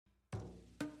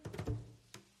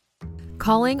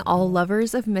Calling all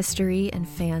lovers of mystery and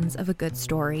fans of a good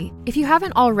story. If you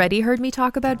haven't already heard me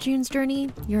talk about June's Journey,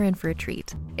 you're in for a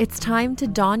treat. It's time to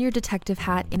don your detective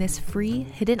hat in this free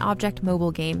hidden object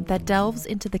mobile game that delves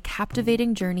into the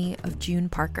captivating journey of June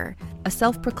Parker, a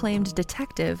self-proclaimed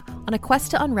detective on a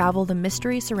quest to unravel the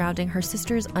mystery surrounding her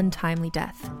sister's untimely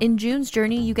death. In June's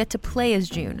Journey, you get to play as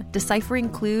June, deciphering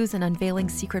clues and unveiling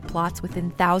secret plots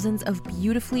within thousands of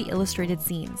beautifully illustrated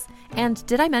scenes. And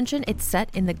did I mention it's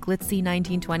set in the glitzy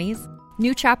 1920s?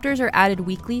 New chapters are added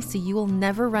weekly, so you will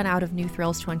never run out of new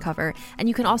thrills to uncover, and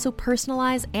you can also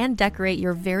personalize and decorate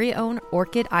your very own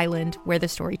Orchid Island where the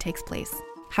story takes place.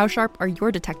 How sharp are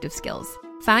your detective skills?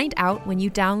 Find out when you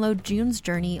download June's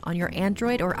Journey on your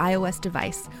Android or iOS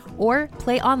device, or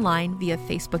play online via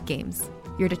Facebook Games.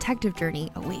 Your detective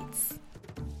journey awaits.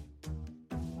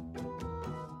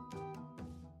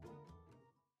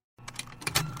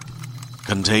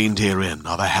 Contained herein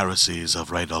are the heresies of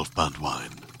Radolf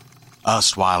Burntwine,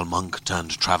 erstwhile monk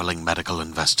turned traveling medical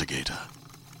investigator.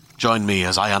 Join me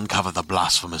as I uncover the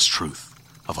blasphemous truth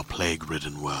of a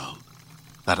plague-ridden world,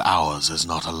 that ours is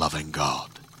not a loving God,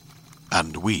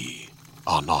 and we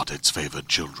are not its favored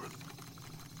children.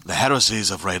 The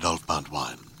heresies of Radolf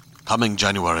Burntwine, coming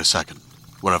January 2nd,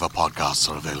 wherever podcasts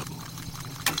are available.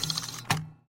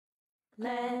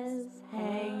 Let's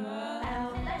hang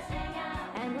out. Let's hang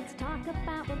out. And let's talk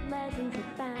about what lessons we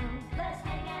found. Let's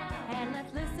hang out. And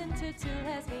let's listen to two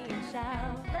lesbians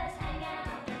shout. Let's hang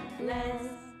out.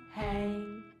 Let's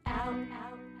hang out.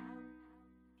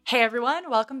 Hey everyone,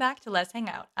 welcome back to Let's Hang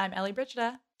Out. I'm Ellie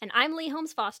Brigida. And I'm Lee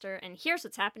Holmes Foster, and here's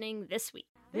what's happening this week.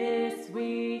 This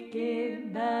week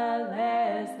in the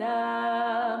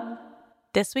Lesdom.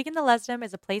 This Week in the Lesdom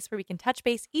is a place where we can touch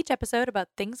base each episode about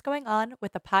things going on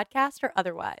with the podcast or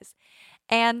otherwise.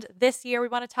 And this year we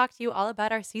want to talk to you all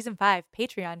about our Season 5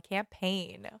 Patreon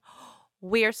campaign.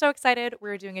 We are so excited.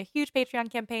 We're doing a huge Patreon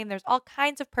campaign. There's all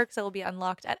kinds of perks that will be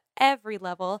unlocked at every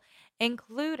level,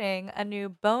 including a new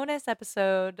bonus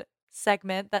episode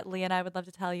segment that Lee and I would love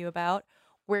to tell you about.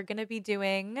 We're going to be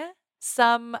doing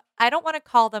some, I don't want to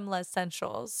call them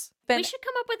Lesentials. We should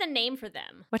come up with a name for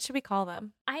them. What should we call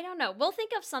them? I don't know. We'll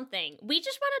think of something. We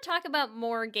just want to talk about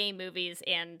more gay movies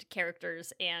and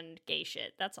characters and gay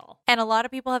shit. That's all. And a lot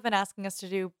of people have been asking us to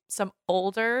do some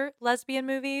older lesbian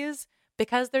movies.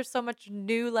 Because there's so much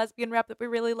new lesbian rap that we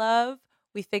really love,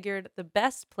 we figured the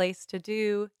best place to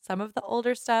do some of the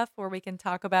older stuff where we can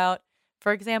talk about,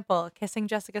 for example, Kissing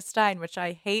Jessica Stein, which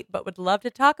I hate but would love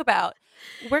to talk about.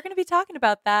 We're going to be talking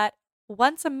about that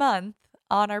once a month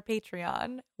on our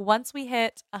Patreon once we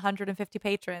hit 150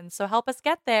 patrons. So help us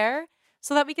get there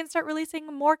so that we can start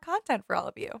releasing more content for all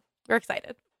of you. We're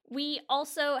excited. We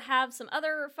also have some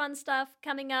other fun stuff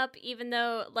coming up, even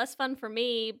though less fun for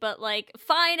me, but like,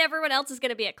 fine, everyone else is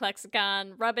going to be at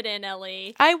Klexicon. Rub it in,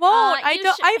 Ellie. I won't.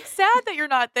 I'm sad that you're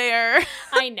not there.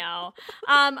 I know.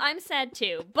 I'm sad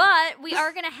too. But we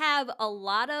are going to have a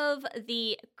lot of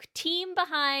the team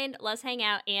behind Let's Hang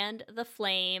Out and The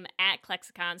Flame at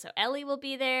Klexicon. So Ellie will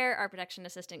be there. Our production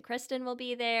assistant, Kristen, will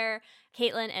be there.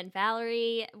 Caitlin and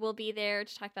Valerie will be there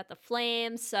to talk about The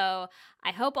Flame. So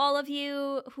I hope all of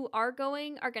you who are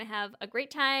going to have a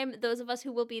great time. Those of us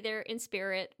who will be there in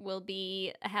spirit will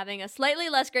be having a slightly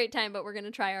less great time, but we're going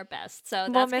to try our best. So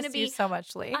that's going to be you so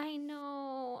much, Lee. I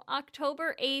know.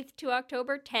 October 8th to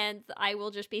October 10th, I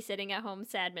will just be sitting at home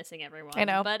sad, missing everyone. I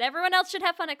know. But everyone else should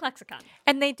have fun at Klexicon.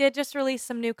 And they did just release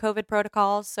some new COVID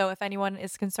protocols. So if anyone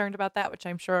is concerned about that, which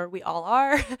I'm sure we all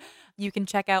are, you can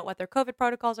check out what their COVID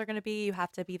protocols are going to be. You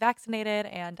have to be vaccinated.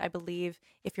 And I believe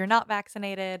if you're not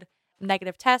vaccinated,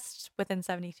 negative tests within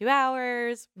 72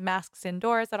 hours, masks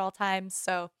indoors at all times.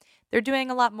 So they're doing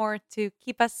a lot more to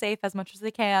keep us safe as much as they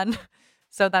can.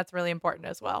 So that's really important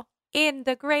as well. In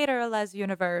the greater Les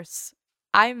universe,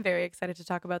 I'm very excited to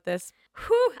talk about this.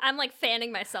 Whew, I'm like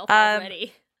fanning myself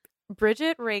already.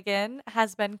 Bridget Regan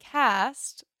has been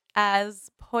cast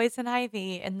as Poison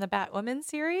Ivy in the Batwoman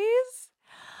series.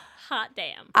 Hot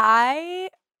damn. I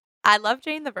love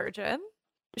Jane the Virgin.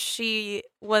 She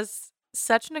was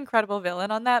such an incredible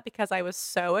villain on that because I was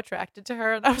so attracted to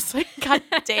her and I was like, God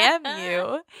damn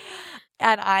you.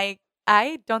 And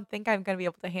I don't think I'm going to be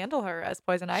able to handle her as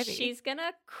Poison Ivy. She's going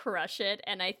to crush it.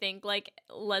 And I think like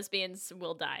lesbians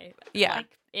will die. Yeah.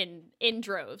 Like in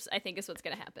droves, I think is what's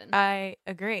going to happen. I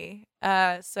agree.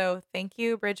 So thank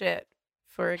you, Bridget,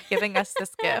 for giving us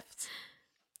this gift.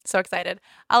 So excited.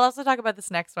 I'll also talk about this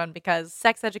next one because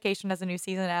Sex Education has a new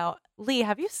season out. Lee,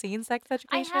 have you seen Sex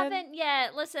Education? I haven't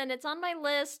yet. Listen, it's on my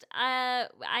list.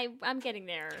 I'm getting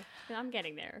there.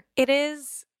 It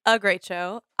is a great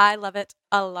show. I love it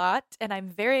a lot, and I'm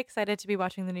very excited to be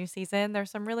watching the new season.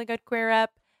 There's some really good queer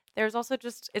up, There's also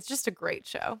it's just a great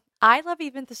show. I love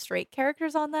even the straight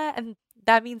characters on that, and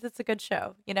that means it's a good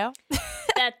show, you know?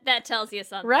 That tells you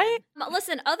something. Right?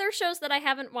 Listen, other shows that I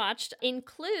haven't watched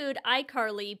include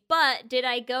iCarly, but did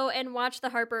I go and watch the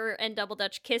Harper and Double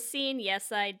Dutch kiss scene?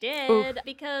 Yes, I did. Oof.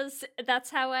 Because that's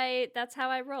how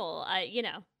I roll.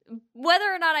 Whether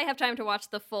or not I have time to watch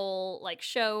the full like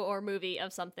show or movie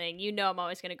of something, I'm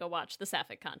always going to go watch the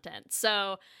sapphic content.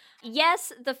 So,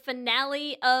 yes, the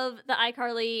finale of the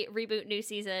iCarly reboot new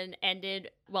season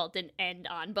didn't end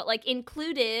on, but like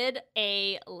included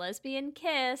a lesbian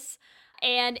kiss.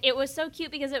 And it was so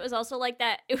cute because it was also like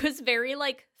that. It was very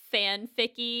like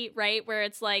fanficky, right? Where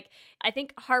it's like, I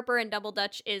think Harper and Double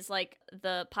Dutch is like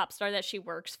the pop star that she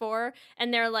works for.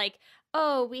 And they're like,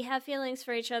 oh, we have feelings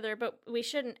for each other, but we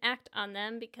shouldn't act on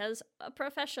them because a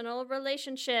professional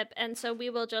relationship. And so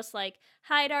we will just like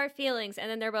hide our feelings. And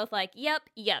then they're both like, yep.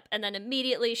 And then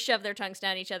immediately shove their tongues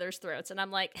down each other's throats. And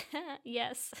I'm like,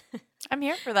 yes. I'm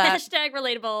here for that. Hashtag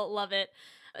relatable. Love it.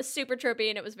 Super tropey,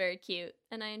 and it was very cute,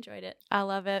 and I enjoyed it. I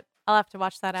love it. I'll have to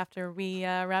watch that after we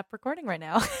wrap recording right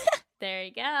now. There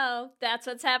you go. That's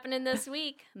what's happening this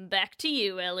week. Back to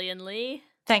you, Ellie and Lee.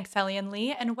 Thanks, Ellie and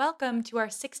Lee, and welcome to our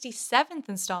 67th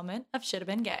installment of Shoulda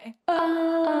Been Gay.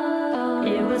 Oh,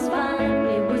 it was fun,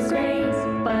 it was great,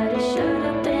 but it should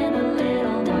have been a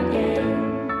little more gay.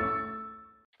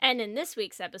 And in this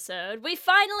week's episode, we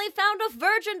finally found a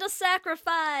virgin to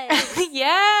sacrifice.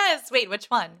 Yes! Wait, which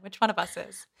one? Which one of us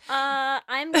is?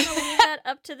 I'm gonna leave that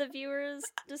up to the viewer's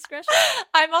discretion.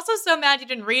 I'm also so mad you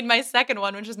didn't read my second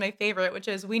one, which is my favorite, which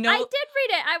is I did read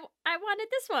it. I wanted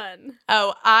this one.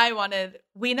 Oh,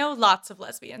 we know lots of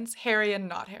lesbians, hairy and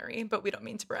not hairy, but we don't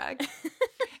mean to brag.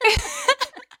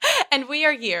 And we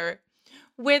are here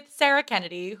with Sarah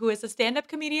Kennedy, who is a stand-up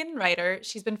comedian and writer.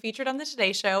 She's been featured on The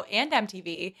Today Show and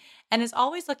MTV, and is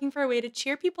always looking for a way to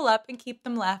cheer people up and keep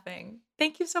them laughing.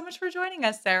 Thank you so much for joining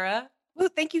us, Sarah. Well,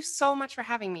 thank you so much for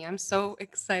having me. I'm so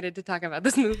excited to talk about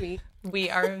this movie. We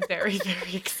are very,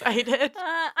 very excited.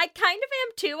 I kind of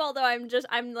am too, although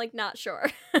I'm like not sure.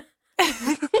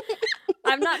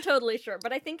 I'm not totally sure,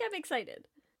 but I think I'm excited.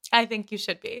 I think you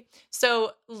should be.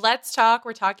 So let's talk.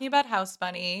 We're talking about House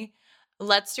Bunny.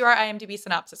 Let's do our IMDb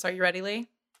synopsis. Are you ready, Lee?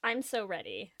 I'm so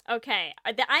ready. Okay,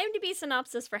 the IMDb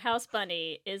synopsis for House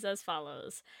Bunny is as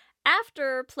follows.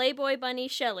 After Playboy Bunny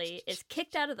Shelley is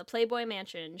kicked out of the Playboy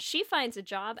Mansion, she finds a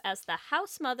job as the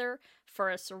house mother for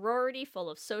a sorority full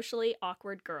of socially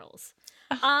awkward girls.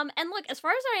 And look, as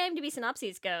far as our IMDb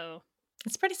synopses go,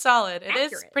 it's pretty solid. It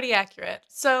is pretty accurate.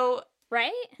 So,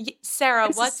 right? Sarah,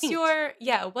 what's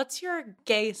your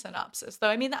gay synopsis? Though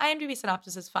I mean, the IMDb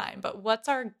synopsis is fine, but what's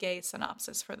our gay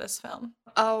synopsis for this film?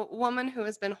 A woman who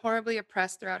has been horribly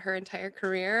oppressed throughout her entire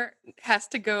career has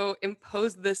to go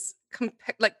impose this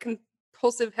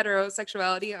compulsive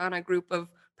heterosexuality on a group of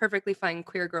perfectly fine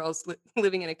queer girls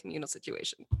living in a communal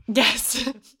situation. Yes,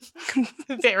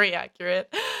 very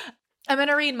accurate. I'm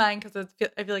gonna read mine because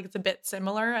I feel like it's a bit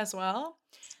similar as well.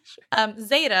 Sure.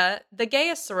 Zeta, the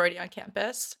gayest sorority on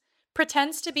campus,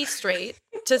 pretends to be straight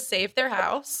to save their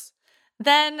house.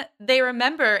 Then they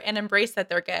remember and embrace that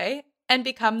they're gay and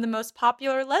become the most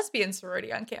popular lesbian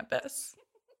sorority on campus.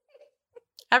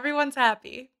 Everyone's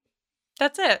happy.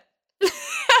 That's it.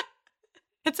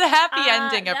 It's a happy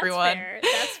ending, everyone.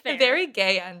 That's fair. A very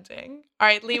gay ending. All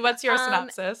right, Lee, what's your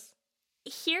synopsis?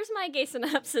 Here's my gay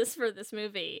synopsis for this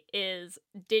movie is,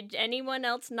 did anyone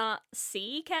else not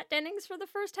see Kat Dennings for the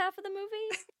first half of the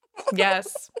movie?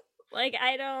 Yes. Like,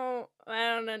 I don't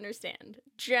understand.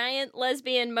 Giant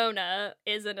lesbian Mona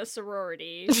is in a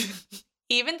sorority.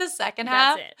 Even the second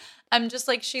half, That's it. I'm just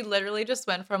like, she literally just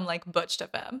went from like butch to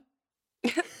femme.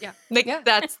 Yeah.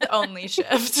 That's the only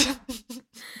shift.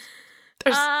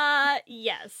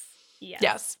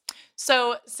 Yes.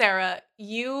 So, Sarah,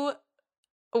 you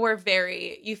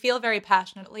feel very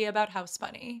passionately about House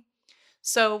Bunny.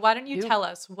 So why don't you tell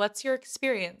us, what's your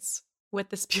experience with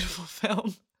this beautiful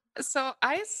film? So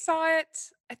I saw it,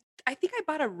 I think I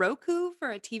bought a Roku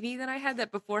for a TV that I had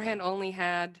that beforehand only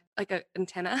had like an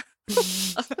antenna.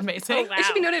 Amazing. Oh, wow. It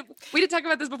should be noted, we did talk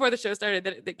about this before the show started,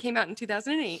 that it came out in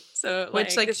 2008. So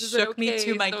Which like this is shook me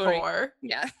to my core.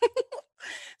 Yeah.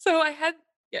 So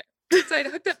So I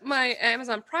hooked up my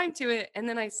Amazon Prime to it, and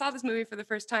then I saw this movie for the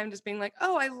first time, just being like,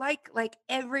 oh, I like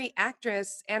every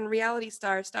actress and reality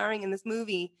star starring in this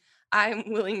movie. I'm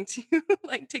willing to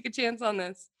like take a chance on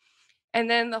this. And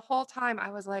then the whole time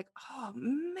I was like, oh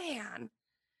man,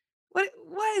 what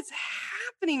is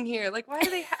happening here? Like, why are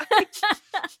they having?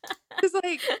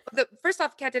 Because first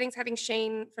off, Kat Dennings having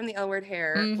Shane from the L Word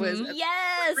hair was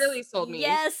yes, really sold me.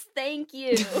 Yes, thank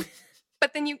you.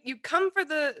 But then you come for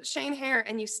the Shane Hare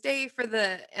and you stay for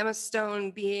the Emma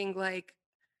Stone being like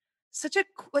such a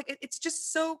it's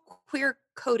just so queer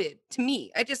coded to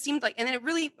me. I just seemed like, and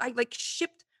then I like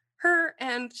shipped her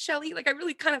and Shelley. Like I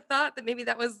really kind of thought that maybe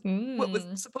that was what was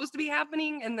supposed to be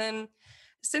happening. And then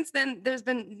since then, there's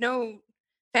been no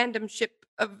fandom ship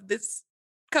of this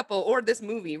couple or this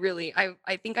movie. Really,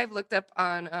 I think I've looked up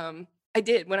on I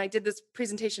did when I did this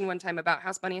presentation one time about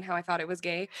House Bunny and how I thought it was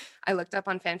gay. I looked up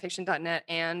on fanfiction.net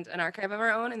and An Archive of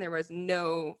Our Own, and there was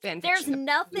no fanfiction. There's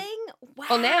nothing. Wow.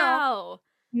 Well,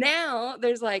 now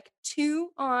there's like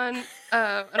 2 on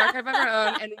An Archive of Our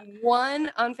Own and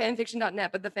 1 on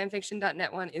fanfiction.net, but the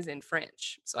fanfiction.net one is in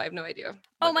French, so I have no idea.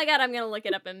 Oh my god, I'm gonna look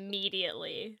it up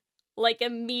immediately. Like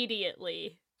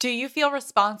immediately. Do you feel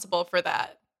responsible for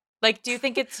that? Like, do you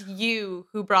think it's you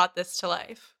who brought this to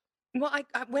life? Well,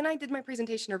 I when I did my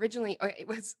presentation originally, it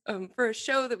was for a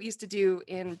show that we used to do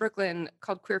in Brooklyn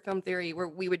called Queer Film Theory, where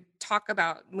we would talk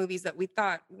about movies that we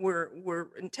thought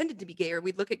were intended to be gay, or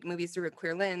we'd look at movies through a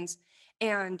queer lens.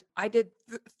 And I did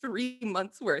 3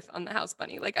 months worth on the House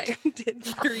Bunny. Like I did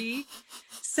 3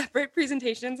 separate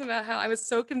presentations about how I was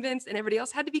so convinced, and everybody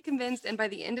else had to be convinced. And by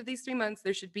the end of these 3 months,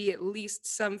 there should be at least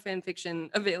some fan fiction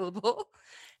available.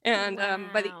 And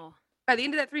by the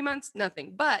end of that 3 months,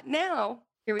 nothing. But now.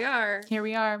 Here we are. Here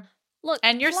we are. Look,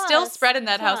 and you're still spreading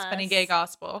that House Bunny gay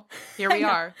gospel. Here we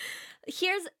are.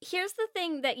 Here's the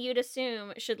thing that you'd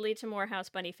assume should lead to more House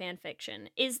Bunny fan fiction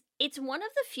is it's one of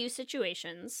the few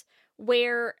situations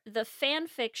where the fan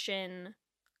fiction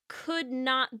could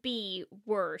not be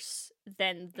worse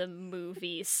than the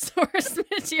movie source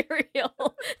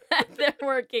material that they're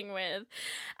working with.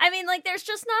 I mean, like, there's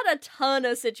just not a ton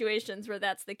of situations where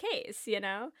that's the case, you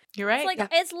know? You're right. It's like,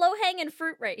 it's low-hanging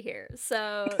fruit right here,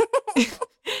 so...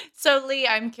 So, Lee,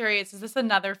 I'm curious, is this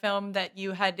another film that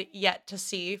you had yet to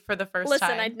see for the first time?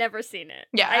 Listen, I'd never seen it.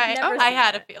 Yeah, I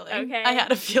had a feeling. Okay. I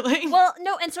had a feeling. Well,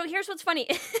 no, and so here's what's funny.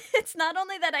 It's not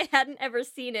only that I hadn't ever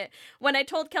seen it. When I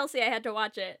told Kelsey I had to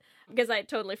watch it, because I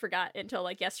totally forgot until,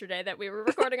 like, yesterday that we were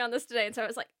recording on this today, and so I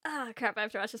was like, crap, I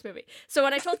have to watch this movie. So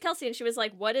when I told Kelsey, and she was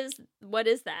like, what is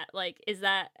that? Like, is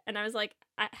that... And I was like,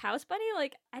 House Bunny?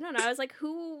 Like, I don't know. I was like,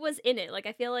 who was in it? Like,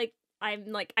 I feel like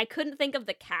I couldn't think of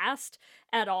the cast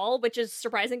at all, which is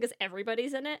surprising because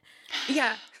everybody's in it.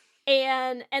 Yeah.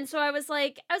 And so I was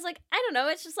like, I don't know.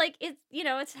 It's just like, it's, you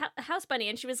know, it's House Bunny.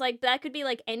 And she was like, that could be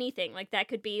like anything. Like that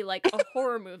could be like a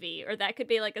horror movie, or that could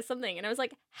be like a something. And I was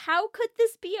like, how could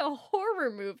this be a horror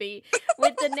movie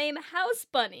with the name House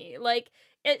Bunny? Like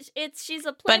she's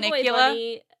a Playboy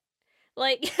bunny.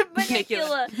 Like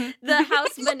Manicula, the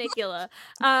house Manicula.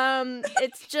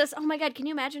 It's just, oh my god, can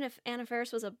you imagine if Anna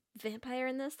Faris was a vampire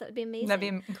in this? That would be amazing. That'd be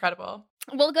incredible.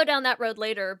 We'll go down that road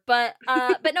later, but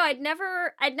no, I'd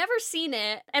never seen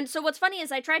it. And so what's funny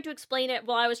is I tried to explain it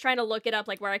while I was trying to look it up,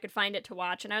 like where I could find it to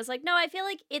watch, and I was like, no, I feel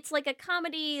like it's like a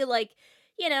comedy, like,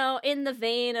 you know, in the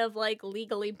vein of like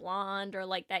Legally Blonde, or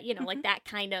like that, you know, like that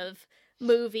kind of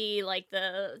movie, like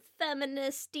the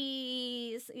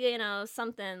feministy, you know,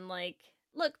 something like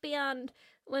look beyond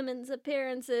women's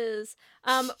appearances,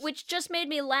 which just made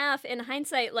me laugh in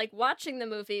hindsight, like watching the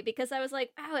movie, because I was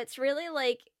like, wow, it's really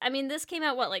like, I mean, this came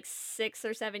out, what, like 6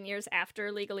 or 7 years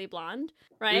after Legally Blonde,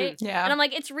 right? Yeah. And I'm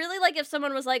like, it's really like if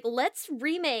someone was like, let's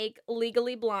remake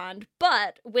Legally Blonde,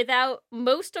 but without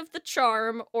most of the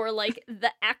charm or like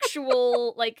the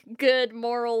actual like good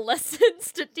moral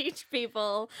lessons to teach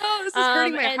people. Oh, this is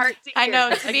hurting my heart to hear. I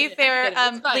know, to be fair,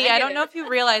 Lee, I don't know if you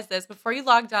realized this, before you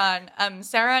logged on,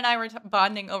 Sarah and I were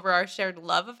bonding over our shared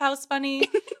love of House Bunny.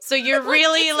 So you're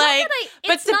really like,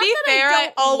 but to be fair,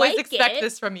 I always expect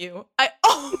this from you. I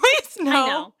always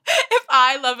know if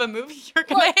I love a movie, you're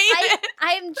gonna hate it.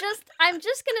 I'm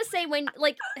just gonna say, when,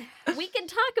 like, we can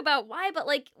talk about why, but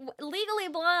like Legally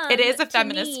Blonde, it is a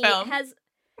feminist film.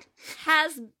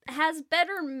 Has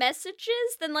better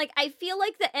messages than, like, I feel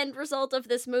like the end result of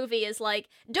this movie is like,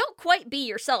 don't quite be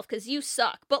yourself because you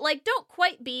suck, but like don't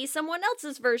quite be someone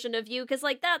else's version of you because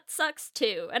like that sucks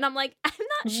too. And I'm like, I'm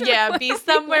not sure. Yeah, be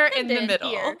somewhere in the middle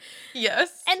here.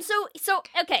 Yes. And so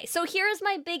okay, so here is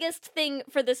my biggest thing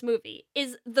for this movie,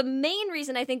 is the main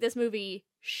reason I think this movie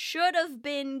should have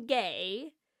been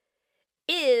gay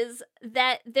is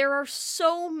that there are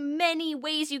so many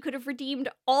ways you could have redeemed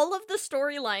all of the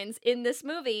storylines in this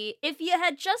movie if you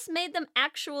had just made them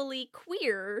actually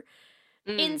queer,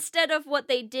 instead of what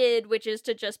they did, which is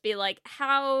to just be like,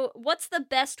 what's the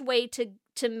best way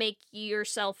to make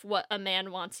yourself what a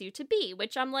man wants you to be,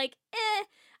 which I'm like,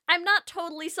 I'm not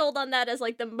totally sold on that as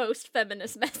like the most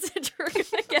feminist message we're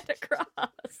gonna get across.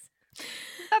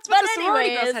 That's what the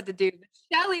sorority girls had to do.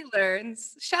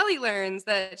 Shelley learns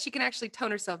that she can actually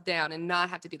tone herself down and not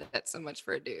have to do that so much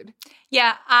for a dude.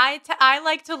 Yeah, I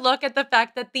like to look at the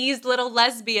fact that these little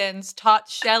lesbians taught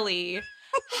Shelley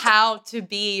how to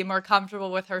be more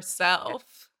comfortable with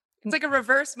herself. It's like a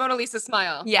reverse Mona Lisa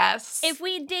smile. Yes. If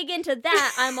we dig into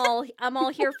that, I'm all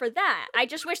here for that. I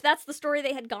just wish that's the story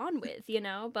they had gone with, you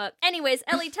know. But anyways,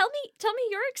 Ellie, tell me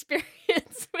your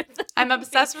experience with the I'm movie.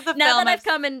 obsessed with the Now film. that I've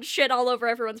come and shit all over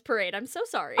everyone's parade, I'm so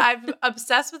sorry. I'm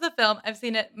obsessed with the film. I've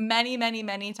seen it many, many,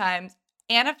 many times.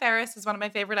 Anna Faris is one of my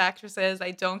favorite actresses. I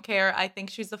don't care. I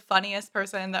think she's the funniest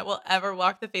person that will ever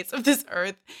walk the face of this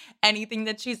earth. Anything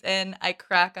that she's in, I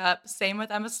crack up. Same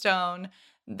with Emma Stone.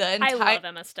 I love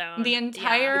Emma Stone. The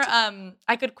entire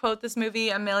I could quote this movie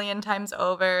a million times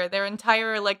over. Their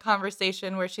entire like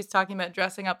conversation where she's talking about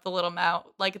dressing up the little mouse,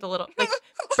 like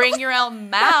bring your own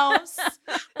mouse.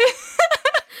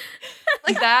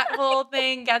 Like that whole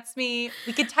thing gets me.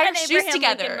 We could tie our shoes Abraham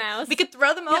together. Lincoln mouse. We could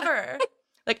throw them over.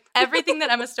 Like everything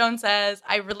that Emma Stone says,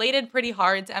 I related pretty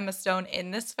hard to Emma Stone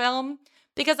in this film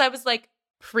because I was like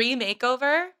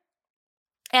pre-makeover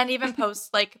and even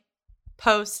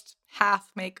post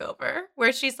half makeover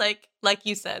where she's like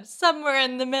you said, somewhere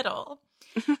in the middle.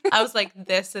 I was like,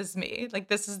 this is me. Like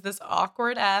this is this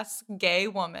awkward ass gay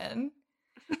woman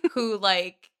who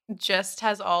like just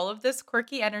has all of this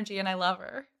quirky energy and I love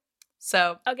her.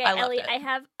 So Okay, I loved Ellie,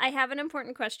 it. I have an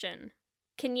important question.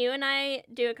 Can you and I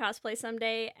do a cosplay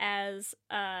someday as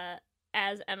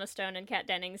Emma Stone and Kat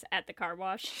Dennings at the car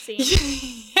wash scene?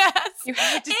 Yes. You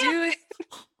have to do it.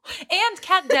 And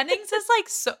Kat Dennings is like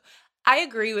so. I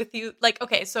agree with you. Like,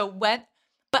 okay,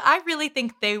 but I really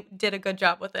think they did a good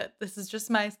job with it. This is just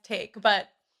my take. But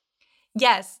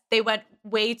yes, they went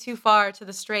way too far to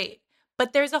the straight.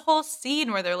 But there's a whole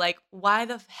scene where they're like, why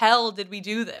the hell did we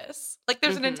do this? Like,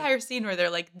 there's an entire scene where they're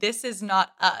like, this is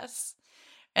not us.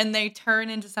 And they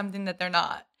turn into something that they're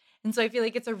not. And so I feel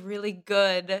like it's a really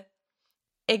good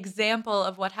example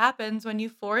of what happens when you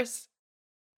force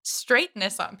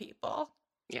straightness on people.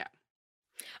 Yeah.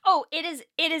 Oh, it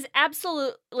is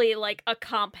absolutely like a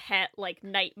comp het like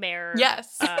nightmare.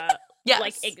 Yes. Yes.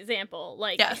 Like example.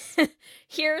 Like Yes.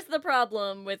 here's the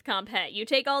problem with comp het. You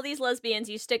take all these lesbians,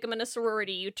 you stick them in a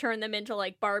sorority, you turn them into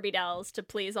like Barbie dolls to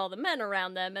please all the men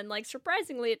around them, and like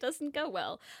surprisingly it doesn't go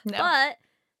well. No. But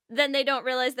then they don't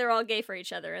realize they're all gay for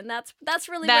each other, and that's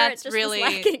really where it just really,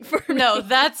 was lacking for me. No,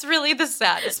 that's really the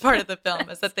saddest part of the film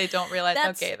is that they don't realize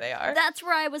how gay they are. That's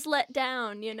where I was let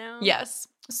down, you know? Yes.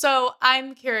 So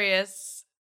I'm curious,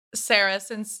 Sarah,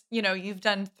 since, you know, you've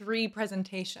done 3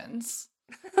 presentations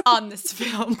on this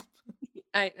film.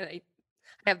 I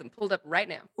have them pulled up right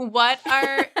now. What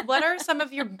are some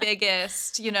of your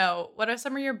biggest, what are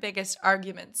some of your biggest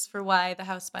arguments for why the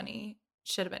House Bunny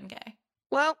should have been gay?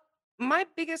 Well, my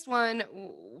biggest one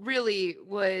really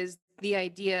was the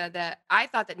idea that I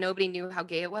thought that nobody knew how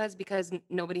gay it was because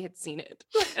nobody had seen it.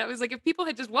 And I was like, if people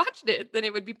had just watched it, then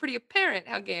it would be pretty apparent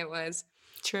how gay it was.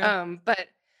 True. But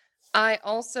I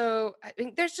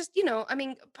think there's just,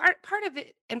 part of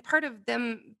it and part of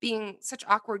them being such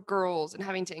awkward girls and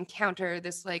having to encounter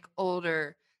this like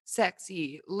older,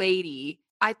 sexy lady.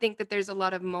 I think that there's a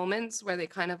lot of moments where they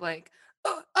kind of like,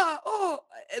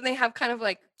 and they have kind of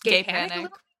like gay panic. A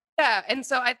little. Yeah, and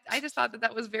so I just thought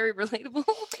that was very relatable.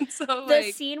 And so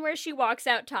the scene where she walks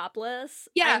out topless,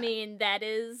 yeah. I mean, that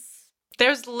is...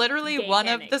 There's literally one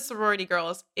panic. of the sorority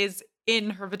girls is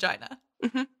in her vagina.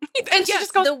 Mm-hmm. And she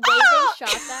just goes, the way they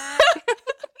shot that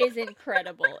is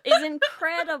incredible.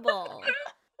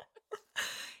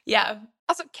 Yeah.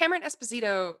 Also, Cameron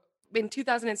Esposito in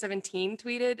 2017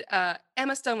 tweeted,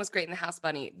 Emma Stone was great in The House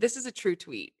Bunny. This is a true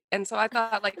tweet. And so I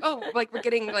thought we're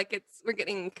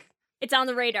getting it's on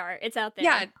the radar. It's out there.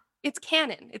 Yeah, it's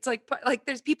canon. It's like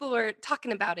there's people who are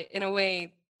talking about it in a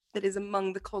way that is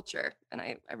among the culture. And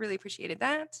I really appreciated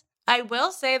that. I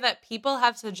will say that people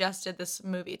have suggested this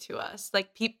movie to us. Like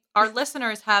our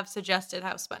listeners have suggested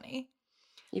House Bunny.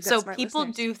 So people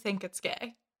do think it's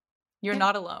gay. You're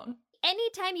not alone.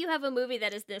 Anytime you have a movie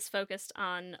that is this focused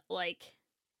on like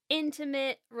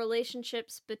intimate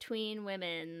relationships between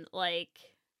women, like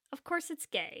of course it's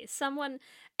gay.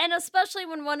 And especially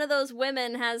when one of those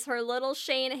women has her little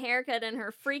Shane haircut and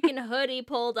her freaking hoodie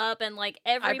pulled up and like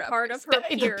every part of her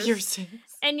piercings.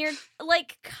 And you're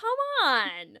like, come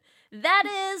on. That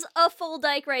is a full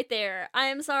dyke right there.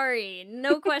 I'm sorry.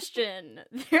 No question.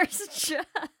 There's just...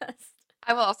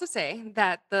 I will also say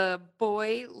that the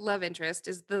boy love interest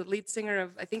is the lead singer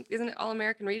of, I think, isn't it All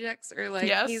American Rejects? Or like,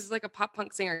 yes. He's like a pop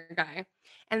punk singer guy.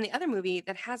 And the other movie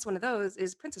that has one of those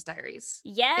is Princess Diaries.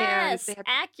 Yes,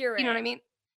 accurate. You know what I mean?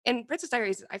 And Princess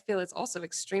Diaries, I feel, is also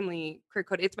extremely queer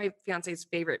coded. It's my fiance's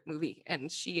favorite movie,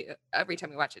 and she every time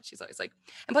we watch it, she's always like,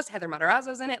 and plus Heather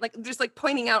Matarazzo's in it, like just like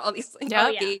pointing out all these like,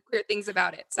 Yeah. gay queer things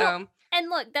about it. So Well, and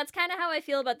look, that's kind of how I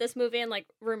feel about this movie and like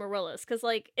Rumor Willis, because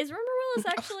like, is Rumor Willis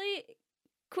actually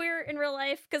queer in real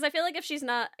life? Because I feel like if she's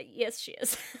not, yes, she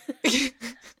is.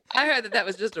 I heard that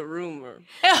was just a rumor.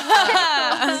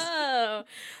 Oh.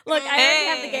 Look, I already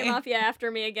have the Gay Mafia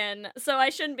after me again, so I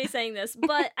shouldn't be saying this,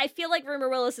 but I feel like Rumor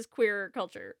Willis is queer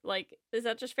culture. Like, is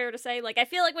that just fair to say? Like, I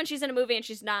feel like when she's in a movie and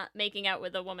she's not making out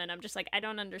with a woman, I'm just like, I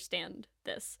don't understand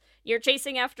this. You're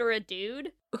chasing after a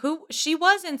dude? Who she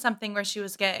was in something where she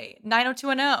was gay.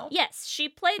 90210. Yes, she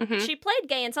played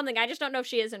gay in something. I just don't know if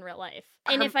she is in real life.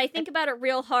 And if I think about it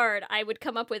real hard, I would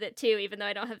come up with it too, even though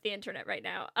I don't have the internet right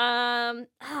now.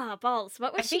 Balls.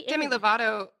 What was I think she Demi in?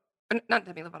 Lovato, not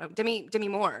Demi Lovato, Demi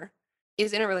Moore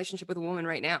is in a relationship with a woman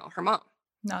right now, her mom.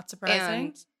 Not surprising.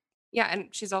 And yeah, and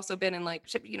she's also been in like,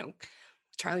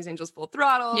 Charlie's Angels Full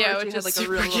Throttle. Yeah, where which she had is like a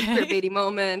super real little gay. queer baby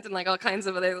moment and like all kinds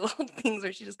of other little things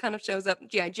where she just kind of shows up.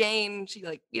 G.I. Jane, she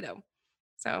like,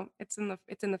 so it's in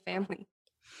the family.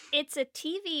 It's a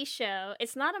TV show.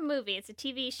 It's not a movie. It's a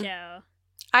TV show.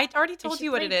 I already told she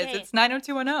you what it played is. gay. It's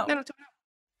 90210. No.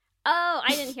 Oh,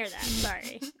 I didn't hear that.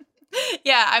 Sorry.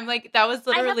 Yeah, I'm like, that was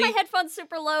literally. I have my headphones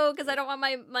super low because I don't want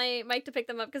my mic to pick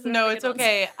them up. Because No, it's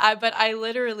okay. But I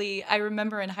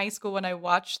remember in high school when I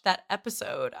watched that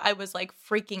episode, I was like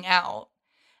freaking out.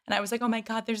 And I was like, oh my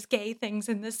God, there's gay things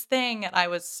in this thing. And I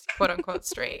was quote unquote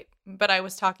straight. But I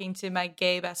was talking to my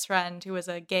gay best friend who was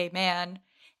a gay man.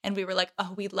 And we were like,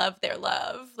 oh, we love their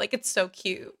love. Like, it's so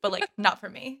cute. But like, not for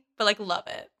me. But like, love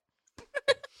it.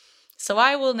 So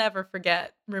I will never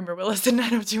forget Rumor Willis and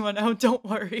 90210. Don't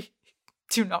worry.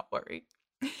 Do not worry.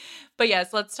 But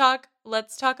yes, let's talk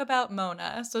about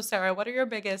Mona. So Sarah, what's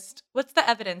the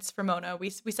evidence for Mona? We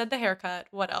said the haircut.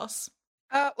 What else?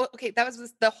 Well, okay, that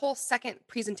was the whole second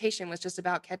presentation was just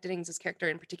about Kat Dennings' character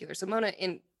in particular. So Mona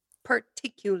in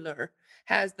particular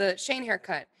has the Shane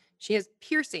haircut. She has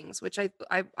piercings, which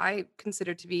I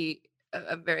consider to be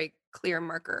a very clear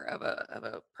marker of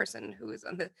a person who is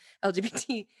on the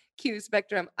LGBTQ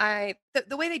spectrum.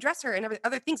 The way they dress her and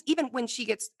other things, even when she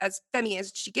gets as femmy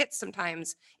as she gets,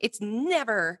 sometimes it's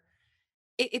never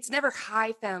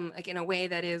high femme, like in a way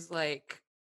that is like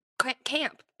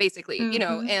camp, basically,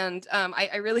 and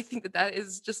I really think that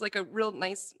is just like a real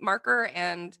nice marker,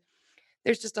 and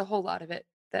there's just a whole lot of it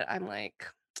that I'm like.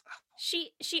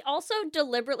 She also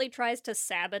deliberately tries to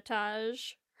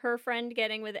sabotage her friend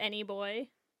getting with any boy.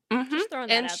 Just throwing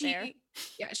that out there.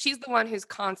 Yeah, she's the one who's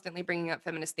constantly bringing up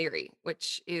feminist theory,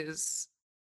 which is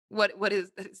what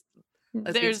is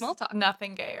There's small talk.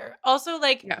 Nothing gayer. Also,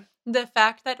 like the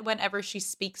fact that whenever she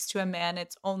speaks to a man,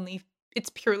 it's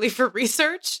purely for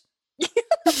research.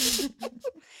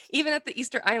 Even at the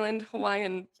Easter Island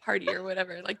Hawaiian party or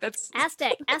whatever, like that's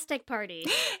Aztec party.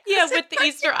 Yeah, with the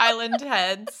Easter Island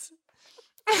heads.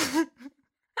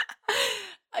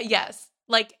 Yes,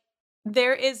 like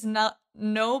there is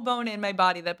no bone in my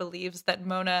body that believes that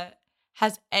Mona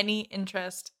has any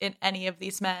interest in any of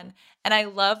these men. And I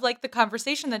love like the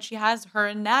conversation that she has, her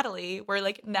and Natalie, where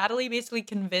like Natalie basically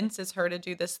convinces her to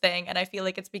do this thing. And I feel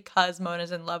like it's because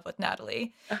Mona's in love with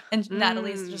Natalie. And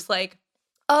Natalie's just like,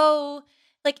 oh,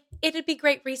 like it'd be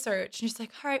great research. And she's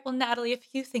like, all right, well, Natalie, if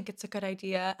you think it's a good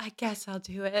idea, I guess I'll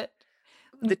do it.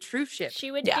 The true ship.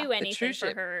 She would do anything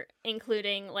for her,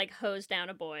 including like hose down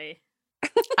a boy.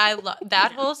 I love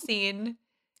that whole scene.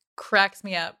 Cracks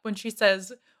me up when she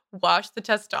says, wash the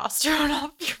testosterone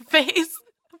off your face.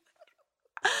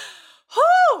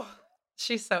 Whoo!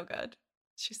 She's so good.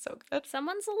 She's so good.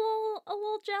 Someone's a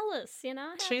little jealous, you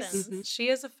know? She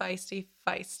is a feisty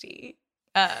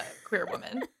queer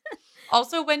woman.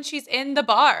 Also, when she's in the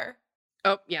bar.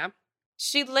 Oh, yeah.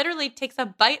 She literally takes a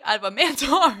bite out of a man's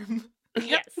arm.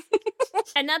 Yes.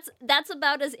 And that's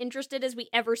about as interested as we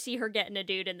ever see her get in a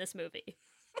dude in this movie.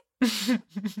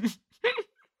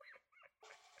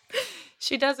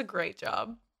 She does a great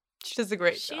job. She does a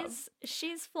great job.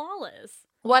 She's flawless.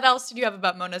 What else did you have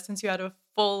about Mona since you had a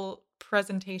full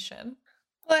presentation?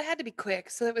 Well, it had to be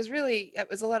quick. So it was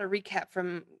a lot of recap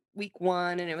from week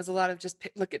 1, and it was a lot of just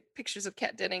look at pictures of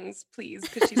Kat Dennings, please,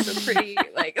 because she's so pretty.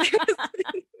 Like, there's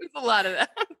a lot of that.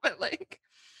 But like,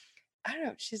 I don't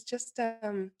know. She's just.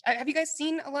 Have you guys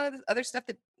seen a lot of the other stuff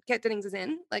that Kat Dennings is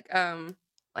in?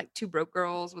 Like Two Broke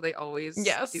Girls, where they always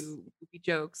do goofy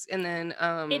jokes, and then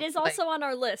it is also on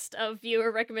our list of viewer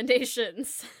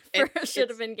recommendations for Should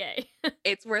Have Been Gay.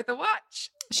 It's worth a watch.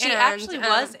 She actually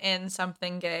was in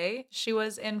something gay. She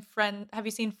was in Have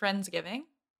you seen Friendsgiving?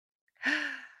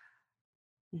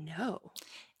 No.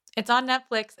 It's on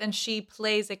Netflix, and she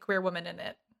plays a queer woman in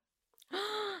it.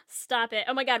 Stop it.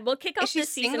 Oh my god, we'll kick Is off she this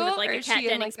season single, with like or a is Kat she in,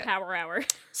 Dennings like, a- power hour.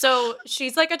 So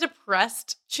she's like a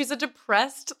depressed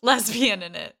lesbian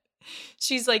in it.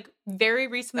 She's like very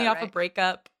recently that off a right?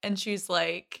 breakup, and she's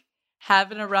like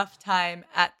having a rough time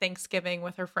at Thanksgiving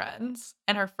with her friends,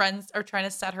 and her friends are trying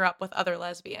to set her up with other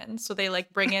lesbians. So they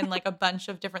like bring in like a bunch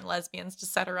of different lesbians to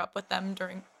set her up with them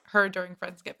during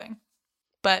Friendsgiving.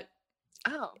 But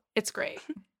Oh, it's great.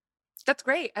 that's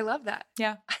great. I love that.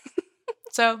 Yeah.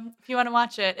 So if you want to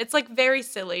watch it, it's like very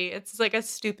silly. It's like a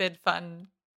stupid fun.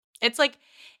 It's like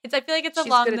I feel like it's She's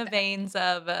along good at the that. veins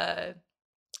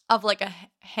of like a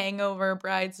Hangover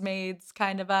Bridesmaids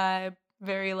kind of vibe.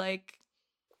 Very like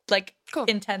Cool.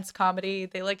 intense comedy.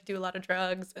 They like do a lot of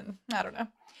drugs, and I don't know.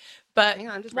 But Hang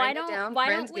on, just Why write it down.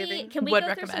 don't we Friendsgiving. can we Would go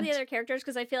through some of recommend. the other characters,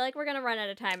 because I feel like we're gonna run out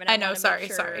of time, and I I know, wanna sorry.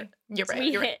 make sure You're right. we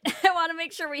You're right. hit I want to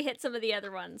make sure we hit some of the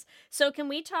other ones. So can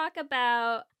we talk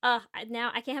about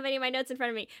now I can't have any of my notes in front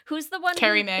of me. Who's the one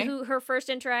Carrie Mae. who her first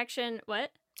interaction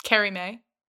Carrie Mae.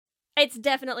 It's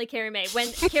definitely Carrie Mae.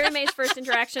 When Carrie Mae's first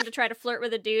interaction to try to flirt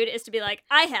with a dude is to be like,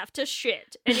 I have to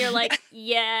shit. And you're like,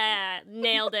 yeah,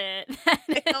 nailed it.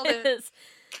 Nailed it.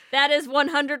 That is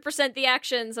 100% the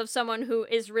actions of someone who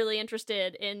is really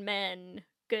interested in men.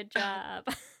 Good job.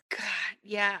 God,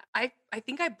 yeah. I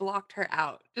think I blocked her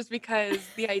out just because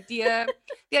the idea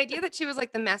that she was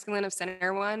like the masculine of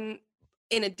center one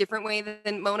in a different way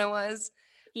than Mona was.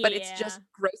 But it's just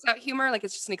gross out humor. Like,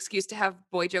 it's just an excuse to have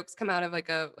boy jokes come out of like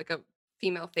a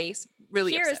female face.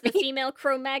 Really Here is upset the me. female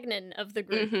Cro-Magnon of the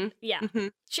group. Mhm, Yeah.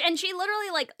 mhm. She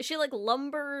literally she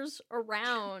lumbers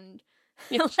around.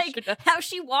 Yeah, she Like sure does. how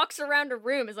she walks around a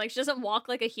room is like she doesn't walk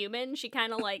like a human. She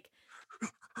kind of like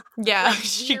Yeah. like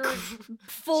she weird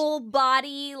full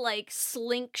body like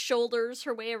slink shoulders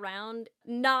her way around.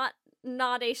 Not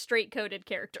a straight coded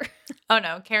character. Oh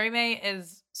no, Carrie Mae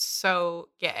is so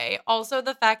gay. Also,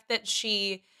 the fact that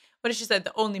what did she say?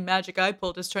 The only magic I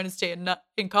pulled is trying to stay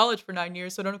in college for 9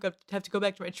 years, so I don't have to go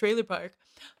back to my trailer park.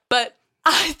 But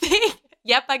I think,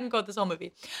 yep, I can quote this whole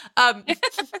movie. You're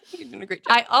doing a great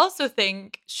job. I also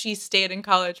think she stayed in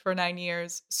college for 9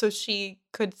 years so she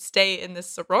could stay in this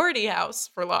sorority house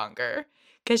for longer,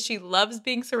 because she loves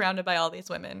being surrounded by all these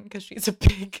women, because she's a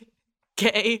big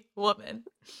gay woman.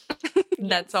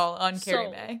 That's all on Carrie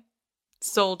Sold. Mae.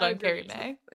 Sold on Agreed.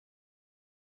 Carrie Mae.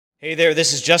 Hey there,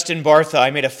 this is Justin Bartha.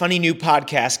 I made a funny new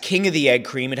podcast, King of the Egg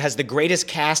Cream. It has the greatest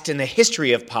cast in the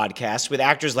history of podcasts with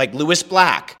actors like Louis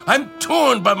Black, I'm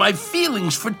torn by my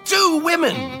feelings for two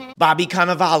women. Bobby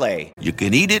Cannavale, You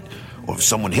can eat it, or if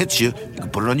someone hits you, you can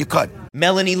put it on your cut.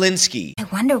 Melanie Linsky, I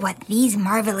wonder what these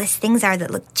marvelous things are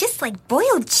that look just like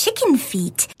boiled chicken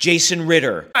feet. Jason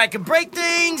Ritter, I can break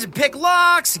things and pick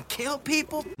locks and kill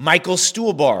people. Michael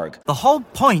Stuhlbarg, The whole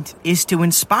point is to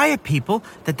inspire people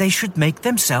that they should make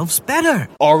themselves better.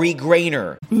 Ari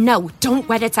Grainer, No, don't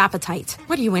whet its appetite.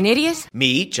 What are you, an idiot?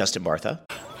 me, Justin Bartha,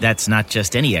 That's not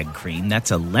just any egg cream,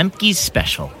 that's a Lemke's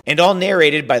special. and all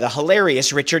narrated by the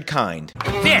hilarious Richard Kind.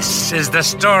 This is the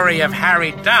story of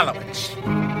Harry Dalowitz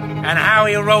and how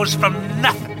he rose from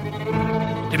nothing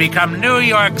to become New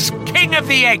York's King of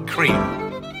the Egg Cream.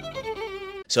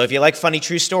 So if you like funny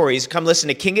true stories, come listen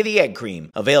to King of the Egg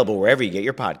Cream, available wherever you get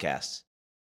your podcasts.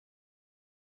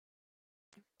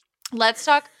 Let's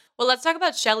talk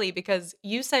about Shelley, because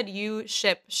you said you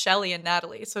ship Shelley and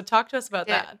Natalie. So talk to us about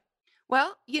Yeah. that.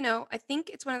 Well, I think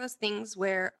it's one of those things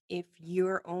where if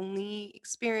your only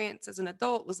experience as an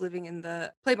adult was living in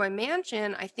the Playboy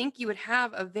Mansion, I think you would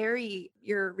have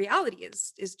your reality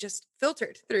is just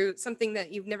filtered through something that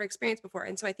you've never experienced before.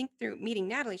 And so I think through meeting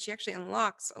Natalie, she actually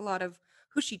unlocks a lot of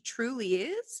who she truly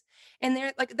is. And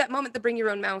there, like that moment, the bring your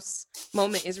own mouse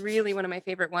moment is really one of my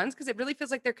favorite ones, because it really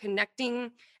feels like they're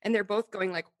connecting and they're both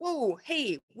going like, whoa,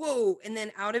 hey, whoa. And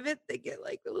then out of it, they get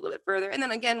like a little bit further. And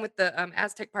then again, with the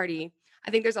Aztec party,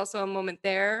 I think there's also a moment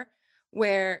there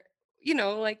where,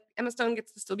 like Emma Stone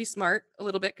gets to still be smart a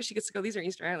little bit because she gets to go, these are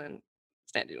Easter Island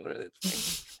standing. What are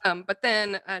they? But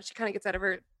then she kind of gets out of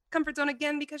her comfort zone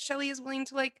again because Shelley is willing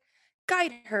to like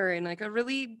guide her in like a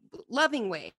really loving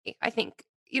way, I think,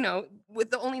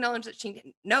 with the only knowledge that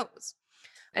she knows.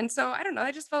 And so I don't know,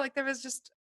 I just felt like there was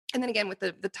just, and then again with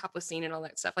the topless scene and all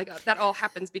that stuff, like that all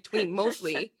happens between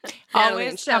mostly Natalie and Always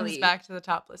comes Shelley. back to the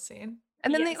topless scene.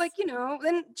 And then Yes.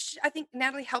 I think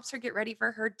Natalie helps her get ready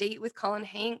for her date with Colin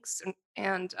Hanks,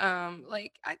 and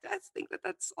I just think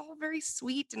that's all very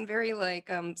sweet and very like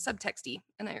subtexty,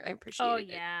 and I appreciate Oh it.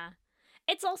 yeah.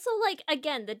 It's also like,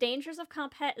 again, the dangers of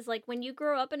comp het is like when you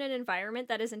grow up in an environment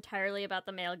that is entirely about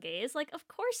the male gaze, like of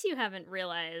course you haven't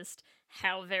realized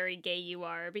how very gay you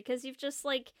are because you've just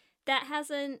like that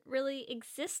hasn't really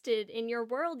existed in your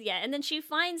world yet. And then she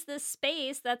finds this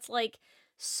space that's like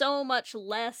so much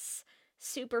less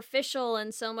superficial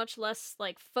and so much less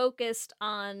like focused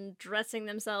on dressing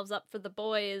themselves up for the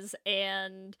boys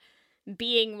and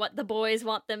being what the boys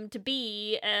want them to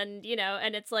be. And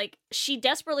and it's like she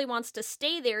desperately wants to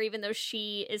stay there, even though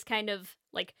she is kind of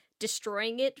like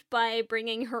destroying it by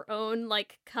bringing her own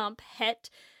like comp het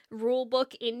rule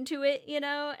book into it,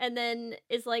 and then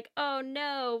is like, oh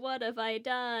no, what have I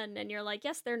done? And you're like,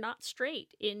 yes, they're not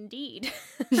straight, indeed.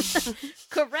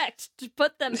 Correct.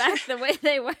 Put them back the way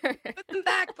they were. Put them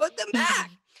back.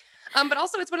 But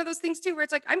also it's one of those things too where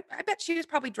it's like I bet she was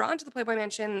probably drawn to the Playboy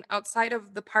Mansion outside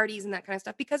of the parties and that kind of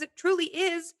stuff because it truly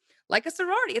is like a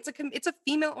sorority. It's a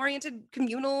female-oriented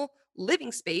communal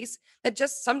living space that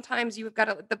just sometimes you've got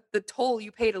to the toll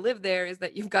you pay to live there is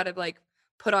that you've got to like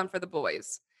put on for the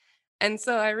boys. And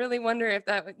so I really wonder if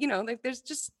that, like there's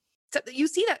just, you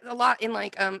see that a lot in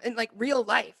like real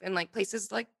life and like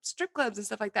places like strip clubs and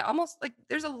stuff like that. Almost like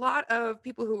there's a lot of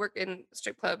people who work in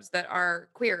strip clubs that are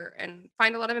queer and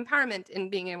find a lot of empowerment in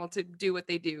being able to do what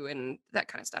they do and that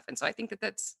kind of stuff. And so I think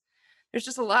there's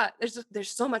just a lot.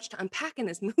 There's so much to unpack in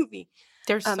this movie.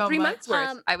 There's so 3 much. months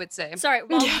worth, I would say. Sorry,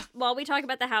 while we talk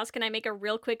about the house, can I make a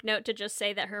real quick note to just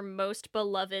say that her most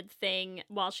beloved thing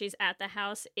while she's at the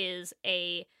house is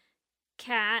a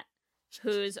cat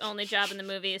whose only job in the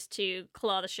movie is to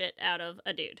claw the shit out of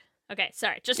a dude. Okay,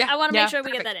 sorry. I want to make sure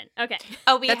we get that in. Okay.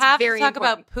 Oh, we have to talk important.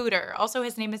 about Pooter. Also,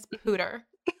 his name is Pooter.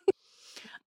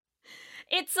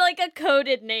 It's like a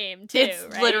coded name, too, It's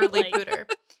right? literally Like,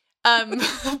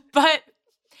 Pooter. But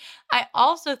I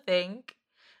also think,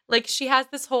 like, she has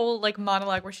this whole, like,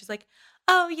 monologue where she's like,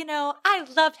 oh, I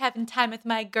loved having time with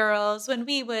my girls when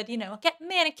we would, get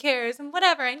manicures and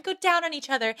whatever and go down on each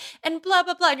other and blah,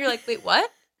 blah, blah. And you're like, wait,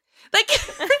 what? Like,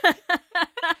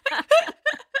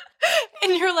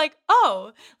 and you're like,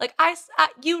 oh, like, I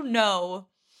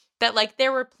that, like,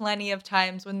 there were plenty of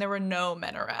times when there were no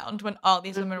men around, when all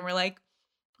these women were like,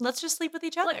 let's just sleep with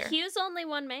each other. Look, Hugh's only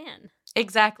one man.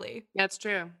 Exactly. That's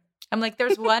true. I'm like,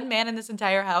 there's one man in this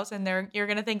entire house, and you're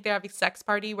gonna think they're having a sex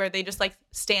party where they just like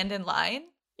stand in line.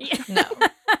 Yeah. No.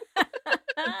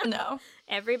 No.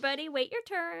 Everybody, wait your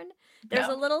turn. There's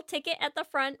a little ticket at the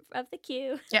front of the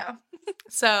queue. Yeah.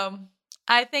 So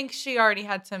I think she already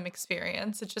had some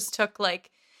experience. It just took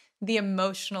like the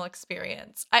emotional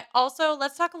experience.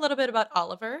 Let's talk a little bit about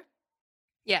Oliver.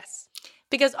 Yes.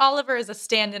 Because Oliver is a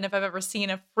stand-in if I've ever seen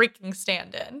a freaking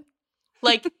stand-in.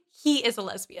 Like, he is a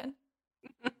lesbian.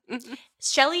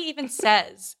 Shelley even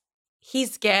says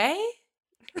he's gay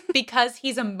because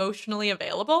he's emotionally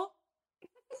available.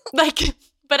 Like,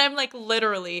 but I'm like,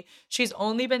 literally, she's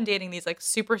only been dating these like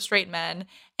super straight men.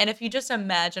 And if you just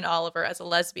imagine Oliver as a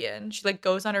lesbian, she like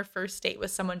goes on her first date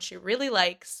with someone she really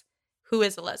likes who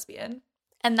is a lesbian.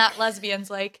 And that lesbian's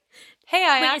like, hey,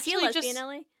 Is he a lesbian,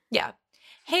 Ellie? Yeah.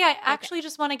 Hey, I actually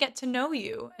just want to get to know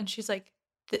you. And she's like,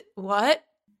 what?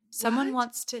 Someone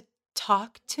wants to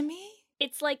talk to me?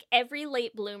 It's like every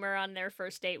late bloomer on their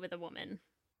first date with a woman.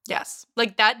 Yes.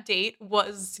 Like that date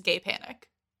was gay panic.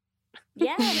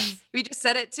 Yes. We just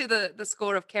set it to the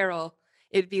score of Carol.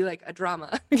 It'd be like a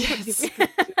drama. Yes.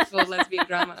 Full lesbian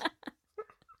drama.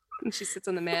 And she sits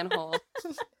on the manhole.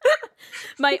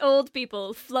 My old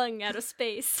people flung out of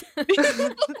space.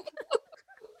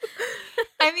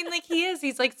 I mean, like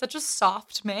he's like such a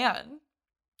soft man.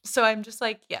 So I'm just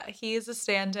like, yeah, he is a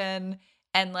stand-in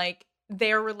and like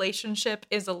their relationship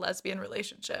is a lesbian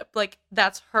relationship. Like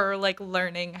that's her like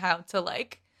learning how to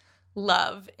like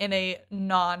love in a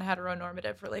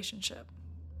non-heteronormative relationship.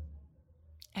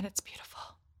 And it's beautiful.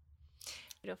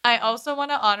 I also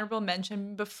want to honorable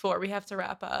mention before we have to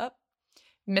wrap up,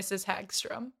 Mrs.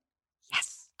 Hagstrom.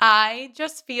 Yes. I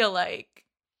just feel like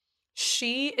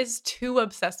she is too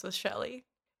obsessed with Shelley.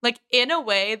 Like in a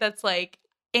way that's like,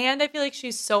 and I feel like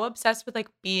she's so obsessed with like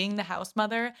being the house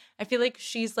mother. I feel like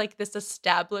she's like this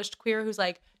established queer who's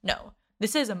like, no,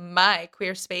 this is my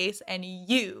queer space and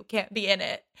you can't be in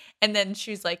it. And then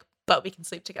she's like, but we can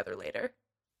sleep together later.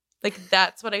 Like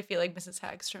that's what I feel like Mrs.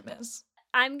 Hagstrom is.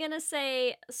 I'm going to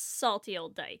say salty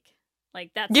old dyke.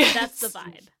 Like that's the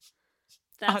vibe.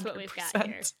 That's what we've got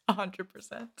here.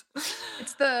 100%.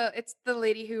 It's the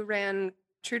lady who ran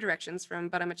True Directions from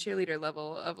But I'm a Cheerleader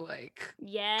level of like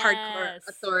hardcore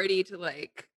authority to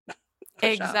like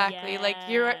exactly. Like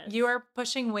you are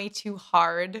pushing way too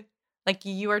hard. Like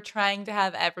you are trying to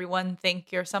have everyone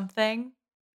think you're something.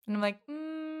 And I'm like,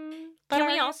 can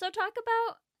we also talk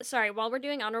about while we're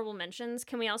doing honorable mentions,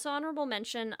 can we also honorable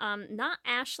mention not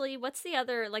Ashley, what's the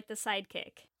other like the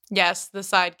sidekick? Yes, the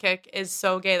sidekick is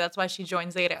so gay. That's why she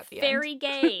joins Zeta at the end. Very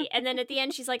gay. And then at the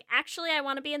end, she's like, actually, I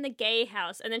want to be in the gay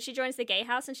house. And then she joins the gay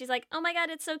house and she's like, oh my God,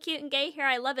 it's so cute and gay here.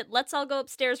 I love it. Let's all go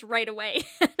upstairs right away.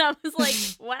 And I was like,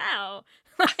 wow,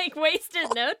 like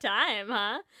wasted no time,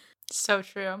 huh? So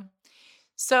true.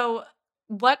 So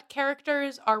what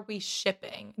characters are we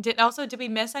shipping? Did we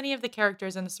miss any of the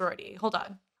characters in the sorority? Hold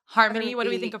on. Harmony, what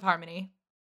do we think of Harmony?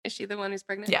 Is she the one who's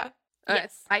pregnant? Yeah.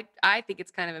 Yes. I think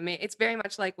it's kind of amazing. It's very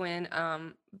much like when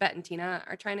Bet and Tina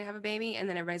are trying to have a baby, and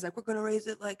then everybody's like, "We're gonna raise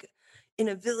it like in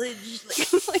a village."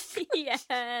 Yes.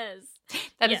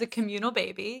 That is a communal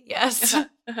baby. Yes.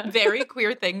 Very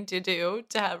queer thing to do,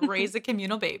 to raise a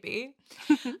communal baby.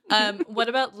 What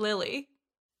about Lily?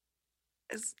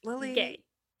 Is Lily gay?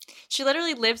 She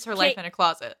literally lives her life in a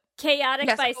closet. Chaotic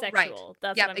Yes, bisexual. right.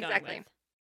 That's Yep, what I'm exactly. going with.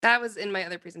 That was in my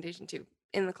other presentation too.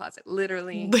 In the closet,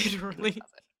 literally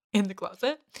in the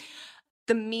closet.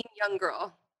 The mean young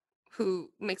girl who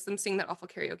makes them sing that awful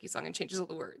karaoke song and changes all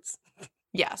the words.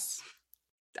 Yes.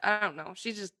 I don't know.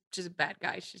 She's a bad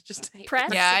guy. She's just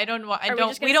Pressed? Yeah, we don't want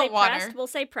her. We'll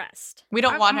say pressed. We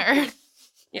don't want her.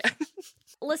 Yeah.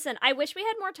 Listen, I wish we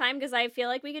had more time because I feel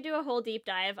like we could do a whole deep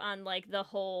dive on like the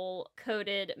whole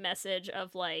coded message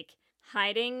of like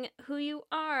hiding who you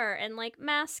are and like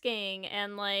masking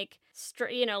and like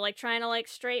like trying to like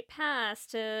straight pass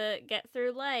to get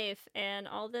through life and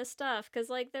all this stuff because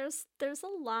like there's a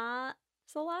lot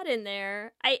in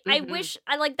there. I wish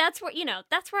that's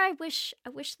where I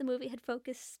wish the movie had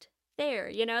focused there.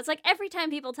 It's like every time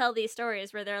people tell these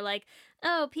stories where they're like,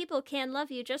 oh, people can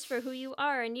love you just for who you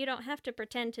are and you don't have to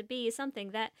pretend to be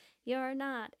something that you're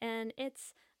not, and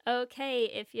it's okay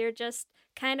if you're just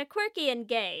kind of quirky and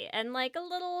gay and like a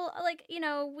little like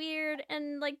weird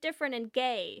and like different and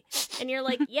gay, and you're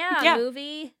like, yeah.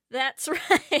 Movie, that's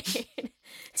right.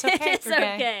 It's okay. It's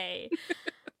okay.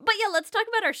 But yeah, let's talk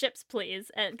about our ships,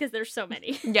 please, because there's so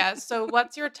many. Yeah, so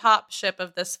what's your top ship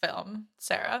of this film,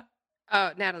 Sarah?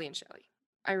 Oh, Natalie and Shelley.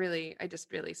 I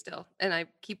just really still, and I'm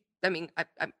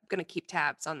gonna keep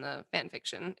tabs on the fan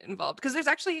fiction involved because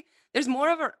there's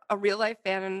more of a real life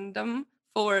fandom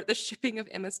for the shipping of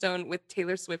Emma Stone with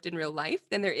Taylor Swift in real life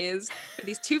than there is for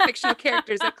these two fictional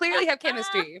characters that clearly have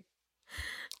chemistry.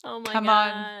 Oh my Come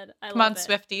God. on, come on,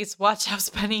 Swifties, watch House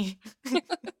Penny.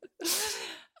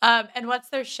 And what's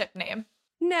their ship name?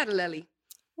 Natalie.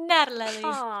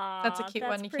 Aww, That's a cute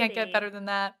one. You pretty. can't get better than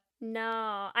that.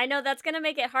 No, I know that's gonna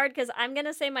make it hard because I'm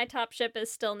gonna say my top ship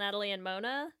is still Natalie and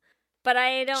Mona, but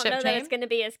I don't know that it's gonna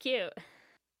be as cute.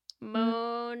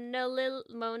 Mona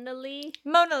Lee.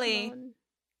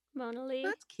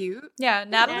 That's cute. Yeah,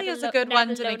 Natalie is a good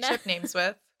one to make ship names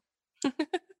with.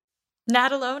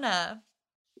 Natalona.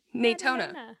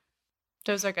 Natona.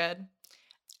 Those are good.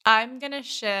 I'm gonna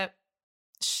ship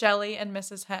Shelley and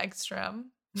Mrs. Hagstrom.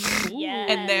 Yes,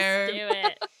 and their do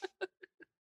it.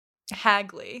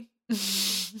 Hagley. I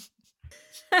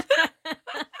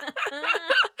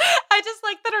just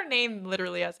like that her name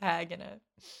literally has Hag in it.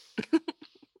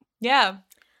 Yeah.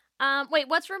 Wait,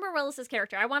 what's Rumor Willis's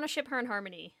character? I want to ship her and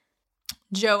Harmony.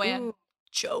 Joanne.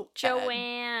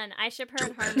 Joanne. I ship her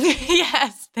and Harmony.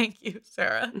 Yes, thank you,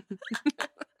 Sarah.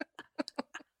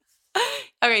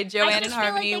 Okay, Joanne and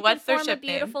Harmony. What's their ship name?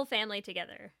 A beautiful family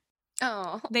together.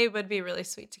 Oh, they would be really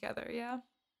sweet together. Yeah,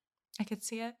 I could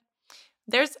see it.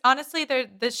 There's honestly,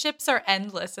 the ships are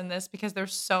endless in this because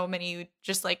there's so many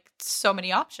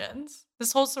options.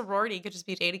 This whole sorority could just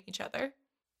be dating each other.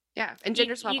 Yeah, and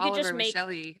gender swap you could Oliver just with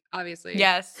Shelley, obviously.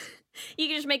 Yes. You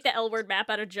can just make the L word map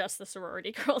out of just the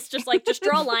sorority girls. Just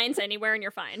draw lines anywhere and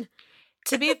you're fine.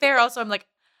 To be fair, also, I'm like,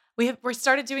 we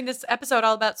started doing this episode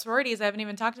all about sororities. I haven't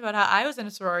even talked about how I was in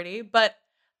a sorority, but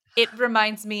it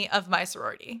reminds me of my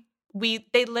sorority.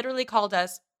 They literally called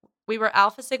us, we were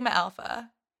Alpha Sigma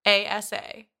Alpha,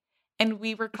 ASA, and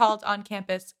we were called on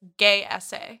campus Gay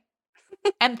SA.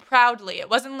 And proudly, it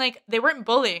wasn't like, they weren't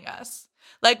bullying us.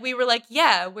 Like, we were like,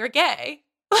 yeah, we're gay.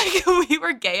 Like, we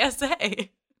were Gay SA. It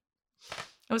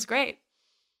was great.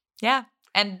 Yeah.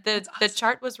 And the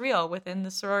chart was real within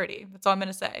the sorority. That's all I'm going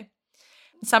to say.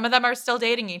 Some of them are still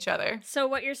dating each other. So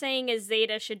what you're saying is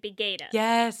Zeta should be Gata.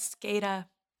 Yes, Gata.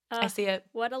 I see it.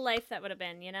 What a life that would have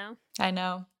been, you know? I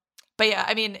know. But yeah,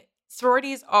 I mean,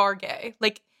 sororities are gay.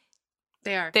 Like,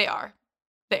 they are.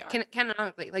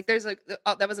 Canonically. Like, there's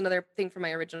that was another thing for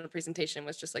my original presentation,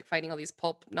 was just like finding all these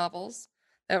pulp novels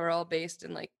that were all based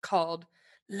in like called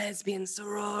lesbian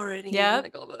sorority. Yeah.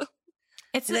 Like all the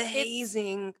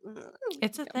hazing.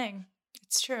 It's a thing.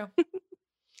 It's true.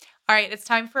 All right, it's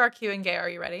time for our Q and Gay. Are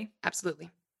you ready? Absolutely.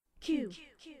 Q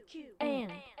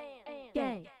and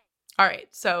Gay. All right,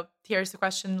 so here's the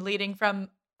question leading from,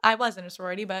 I was in a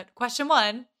sorority, but question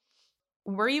 1,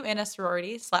 Were you in a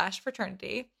sorority /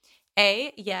 fraternity?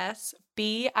 A, yes.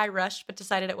 B, I rushed but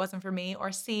decided it wasn't for me.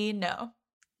 Or C, no.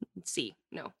 C,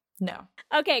 no. No.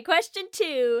 Okay, question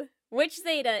 2. Which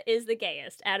Zeta is the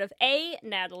gayest out of A,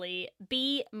 Natalie,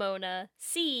 B, Mona,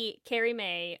 C, Carrie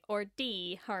Mae, or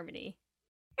D, Harmony?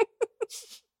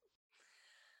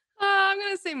 I'm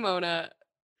going to say Mona.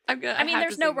 I mean,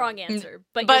 there's no wrong answer,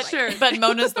 but but you're sure, right. but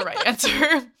Mona's the right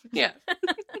answer. Yeah.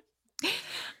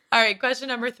 All right, question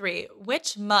number 3.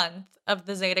 Which month of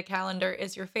the Zeta calendar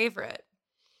is your favorite?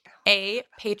 A,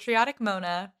 Patriotic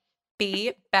Mona,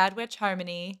 B, Bad Witch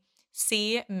Harmony,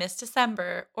 C, Miss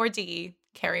December, or D,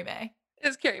 Carrie Mae?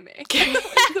 It's Carrie Mae.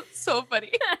 So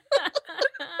funny.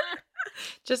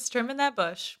 Just trimming that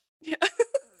bush. Yeah.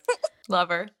 Love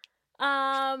her.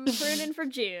 Pruning for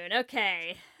June.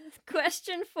 Okay.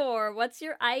 Question 4. What's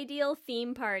your ideal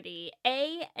theme party?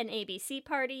 A, an ABC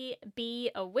party, B,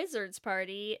 a Wizards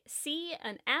party, C,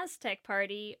 an Aztec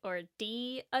party, or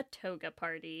D, a toga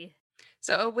party?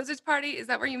 So a Wizards party, is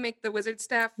that where you make the wizard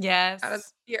staff? Yes.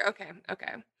 Yeah, okay.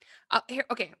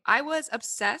 Okay. I was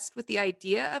obsessed with the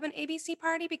idea of an ABC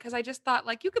party because I just thought,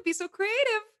 like, you could be so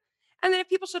creative. And then if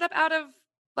people showed up out of,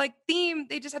 like, theme,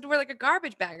 they just had to wear, like, a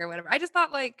garbage bag or whatever. I just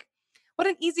thought, like, what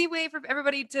an easy way for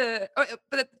everybody to...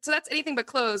 so that's anything but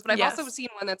clothes, but I've also seen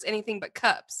one that's anything but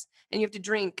cups. And you have to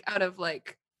drink out of,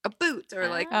 like, a boot or,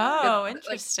 like... Oh, like,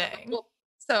 interesting.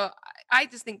 so I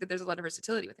just think that there's a lot of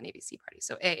versatility with an ABC party.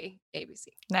 So A, ABC.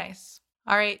 Nice.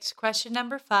 All right, question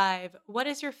number 5. What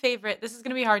is your favorite? This is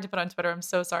going to be hard to put on Twitter. I'm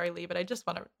so sorry, Lee, but I just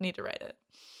need to write it.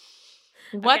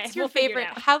 What's your favorite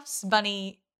house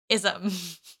bunny-ism?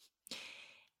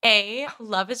 A,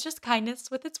 love is just kindness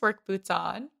with its work boots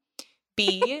on.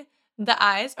 B, the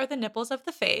eyes are the nipples of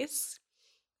the face.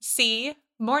 C,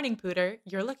 morning pooter,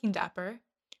 you're looking dapper.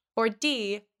 Or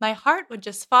D, my heart would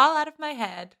just fall out of my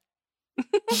head.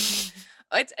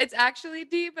 It's actually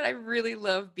D, but I really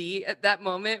love B at that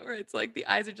moment where it's like the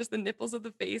eyes are just the nipples of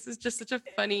the face. It's just such a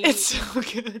funny It's so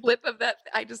good. flip of that.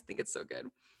 I just think it's so good.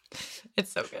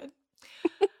 It's so good.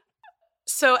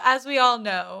 So as we all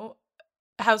know,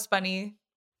 House Bunny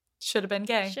should have been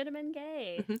gay. Should have been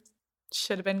gay.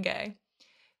 Should have been gay.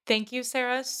 Thank you,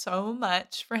 Sarah, so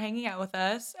much for hanging out with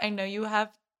us. I know you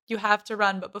have to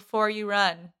run, but before you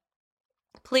run,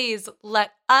 please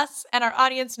let us and our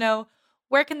audience know,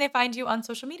 where can they find you on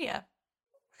social media?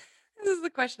 This is the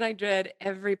question I dread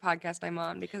every podcast I'm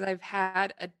on because I've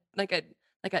had a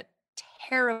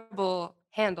terrible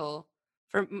handle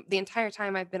for the entire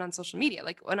time I've been on social media.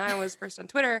 Like when I was first on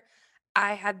Twitter,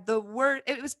 I had the word,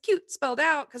 it was cute spelled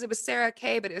out because it was Sarah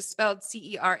K, but it was spelled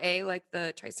CERA, like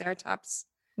the Triceratops.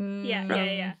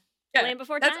 Yeah. Land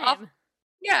before that's time. awful.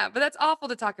 Yeah, but that's awful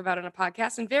to talk about on a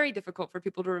podcast and very difficult for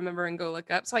people to remember and go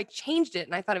look up. So I changed it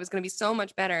and I thought it was going to be so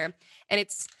much better. And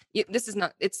it's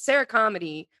Sarah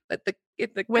Comedy, but the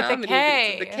with comedy, a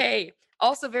K. The K.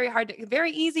 Also very hard very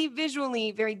easy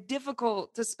visually, very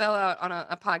difficult to spell out on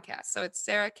a podcast. So it's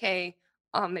Sarah K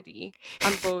Comedy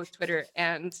on both Twitter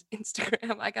and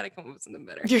Instagram. I got to come up with something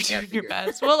better. You're doing your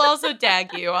best. We'll also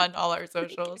tag you on all our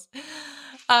socials.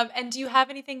 And do you have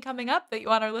anything coming up that you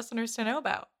want our listeners to know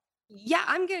about? Yeah,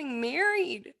 I'm getting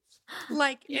married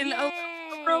like in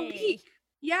over a week.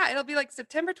 Yeah, it'll be like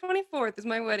September 24th is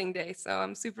my wedding day. So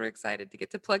I'm super excited to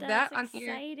get to plug that on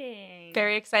here. Exciting.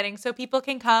 Very exciting. So people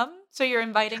can come? So you're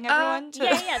inviting everyone to...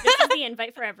 Yeah. This is the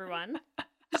invite for everyone.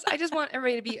 I just want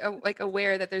everybody to be like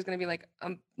aware that there's going to be like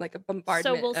a bombardment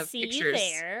so we'll of see pictures. You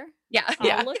there. Yeah.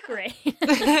 I'll look great.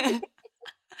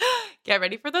 Get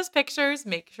ready for those pictures.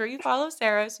 Make sure you follow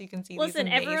Sarah so you can see Listen,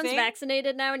 these amazing... everyone's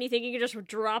vaccinated now, and you think you can just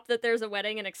drop that there's a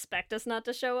wedding and expect us not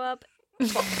to show up?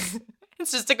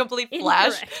 It's just a complete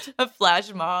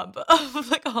flash mob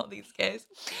of like all these gays.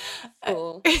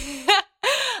 Cool.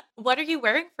 What are you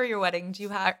wearing for your wedding? Do you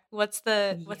have what's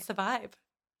the vibe?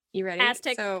 You ready?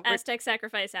 Aztec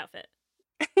sacrifice outfit.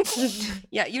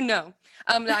 Yeah, you know.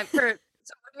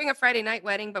 So we're doing a Friday night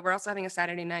wedding, but we're also having a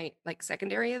Saturday night like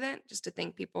secondary event just to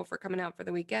thank people for coming out for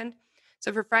the weekend.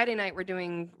 So for Friday night, we're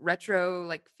doing retro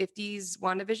like 50s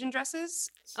WandaVision dresses.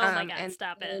 Oh my God,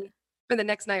 stop it. For the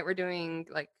next night, we're doing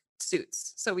like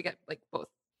suits. So we get like both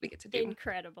we get to do.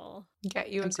 Incredible.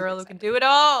 Get you a girl who can do it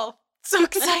all. So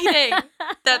exciting.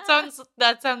 That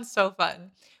sounds so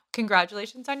fun.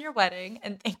 Congratulations on your wedding.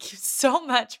 And thank you so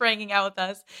much for hanging out with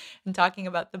us and talking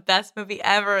about the best movie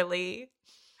ever, Lee.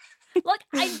 Look,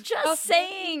 I'm just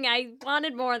saying I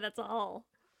wanted more, that's all.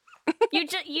 You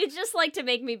just like to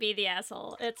make me be the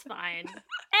asshole. It's fine.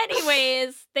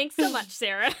 Anyways, thanks so much,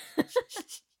 Sarah.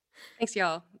 Thanks,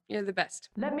 y'all. You're the best.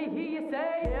 Let me hear you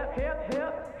say hip, hip,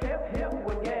 hip, hip, hip,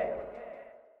 we're gay.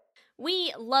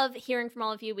 We love hearing from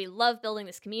all of you. We love building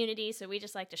this community, so we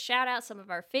just like to shout out some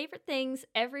of our favorite things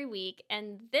every week.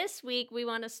 And this week, we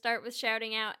want to start with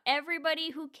shouting out everybody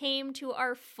who came to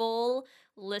our full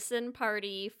listen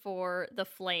party for The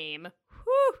Flame.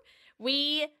 Whew!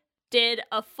 We did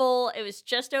a full, it was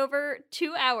just over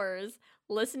 2 hours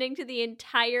listening to the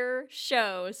entire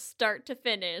show, start to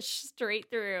finish, straight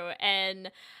through. And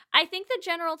I think the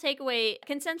general takeaway,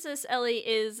 consensus, Ellie,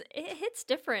 is it hits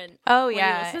different. Oh, when you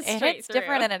yeah. listen It straight hits through.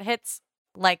 different and it hits,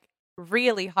 like,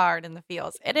 really hard in the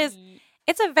feels.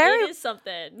 It's a It is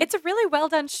something. It's a really well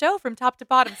done show from top to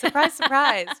bottom. Surprise,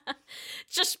 surprise.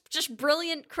 just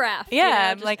brilliant craft.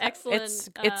 Yeah, just like excellent.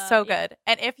 it's so yeah. good.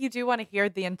 And if you do want to hear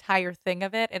the entire thing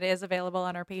of it, it is available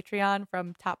on our Patreon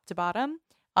from top to bottom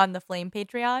on the Flame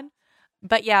Patreon.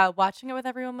 But yeah, watching it with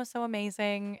everyone was so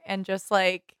amazing, and just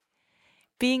like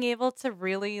being able to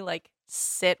really like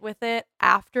sit with it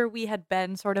after we had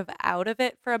been sort of out of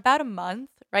it for about a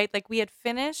month, right? Like we had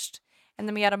finished and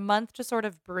then we had a month to sort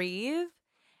of breathe,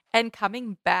 and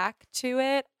coming back to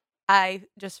it, I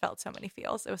just felt so many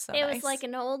feels. It was so nice. It was like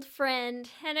an old friend,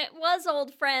 and it was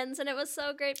old friends, and it was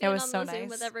so great being was on so the Zoom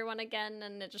with nice. everyone again,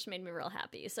 and it just made me real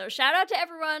happy. So shout out to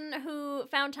everyone who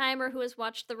found time or who has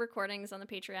watched the recordings on the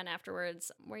Patreon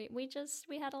afterwards. We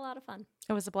had a lot of fun.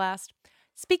 It was a blast.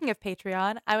 Speaking of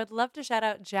Patreon, I would love to shout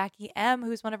out Jackie M.,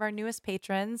 who's one of our newest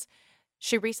patrons.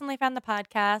 She recently found the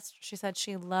podcast. She said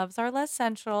she loves our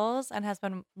Lessentials and has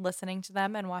been listening to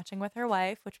them and watching with her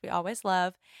wife, which we always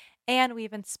love. And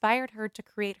we've inspired her to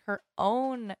create her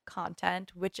own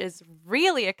content, which is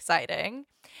really exciting.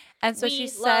 And so she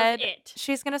said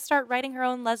she's going to start writing her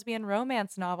own lesbian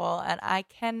romance novel, and I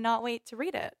cannot wait to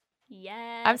read it.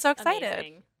 Yes. I'm so excited.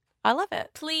 Amazing. I love it.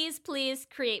 Please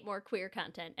create more queer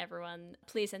content, everyone.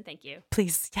 Please and thank you.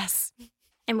 Please, yes.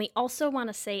 And we also want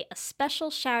to say a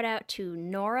special shout out to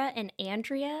Nora and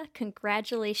Andrea.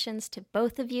 Congratulations to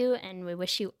both of you, and we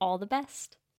wish you all the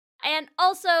best. And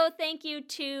also thank you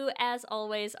to, as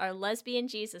always, our Lesbian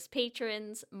Jesus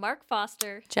patrons, Mark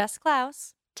Foster, Jess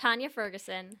Klaus, Tanya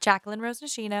Ferguson, Jacqueline Rose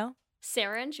Nishino,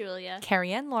 Sarah and Julia,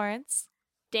 Carrie Ann Lawrence,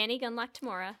 Danny Gunlock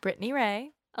Tamora, Brittany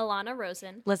Ray, Alana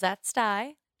Rosen, Lizette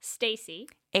Stye, Stacy,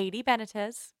 Adi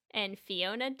Benitez, and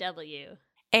Fiona W.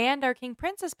 And our King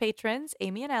Princess patrons,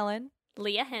 Amy and Ellen,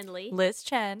 Leah Henley, Liz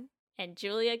Chen, and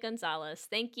Julia Gonzalez.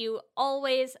 Thank you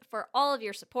always for all of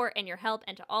your support and your help,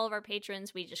 and to all of our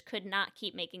patrons. We just could not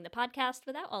keep making the podcast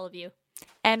without all of you.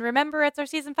 And remember, it's our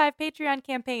Season 5 Patreon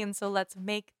campaign, so let's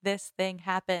make this thing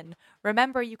happen.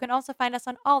 Remember, you can also find us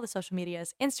on all the social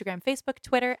medias, Instagram, Facebook,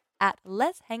 Twitter, at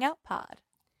Let's Hang Out Pod.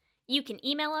 You can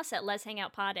email us at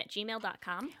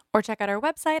letshangoutpod@gmail.com. Or check out our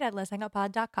website at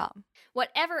letshangoutpod.com.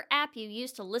 Whatever app you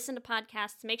use to listen to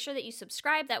podcasts, make sure that you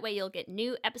subscribe. That way you'll get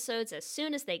new episodes as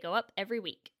soon as they go up every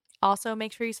week. Also,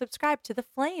 make sure you subscribe to The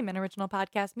Flame, an original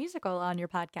podcast musical on your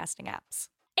podcasting apps.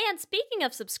 And speaking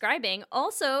of subscribing,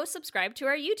 also subscribe to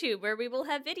our YouTube, where we will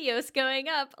have videos going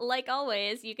up. Like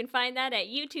always, you can find that at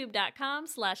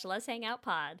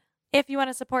youtube.com/letshangoutpod. If you want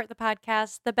to support the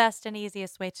podcast, the best and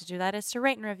easiest way to do that is to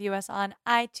rate and review us on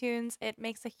iTunes. It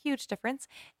makes a huge difference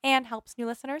and helps new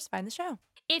listeners find the show.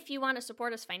 If you want to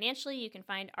support us financially, you can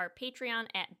find our Patreon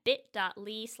at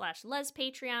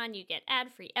bit.ly/lespatreon. You get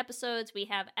ad-free episodes. We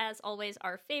have, as always,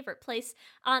 our favorite place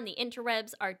on the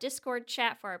interwebs, our Discord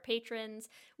chat for our patrons.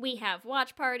 We have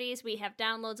watch parties. We have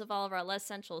downloads of all of our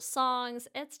Lessentials songs.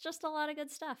 It's just a lot of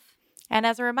good stuff. And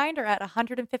as a reminder, at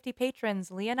 150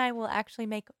 patrons, Leah and I will actually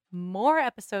make more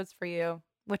episodes for you,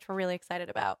 which we're really excited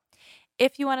about.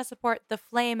 If you want to support The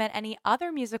Flame and any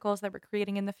other musicals that we're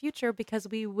creating in the future, because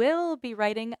we will be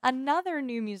writing another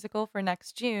new musical for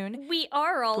next June. We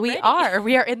are already.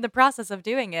 We are in the process of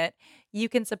doing it. You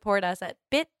can support us at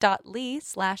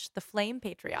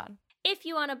bit.ly/theflamepatreon. If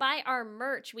you want to buy our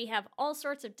merch, we have all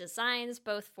sorts of designs,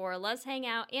 both for Let's Hang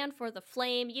Out and for The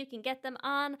Flame. You can get them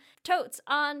on totes,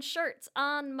 on shirts,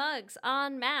 on mugs,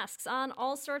 on masks, on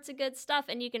all sorts of good stuff.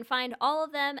 And you can find all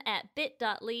of them at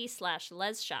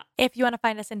bit.ly/lesshop. If you want to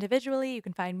find us individually, you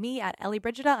can find me at Ellie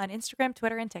Brigida on Instagram,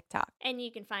 Twitter, and TikTok. And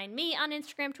you can find me on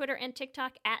Instagram, Twitter, and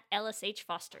TikTok at LSH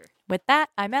Foster. With that,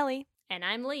 I'm Ellie. And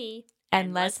I'm Lee.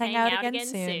 And let's hang out again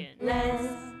soon.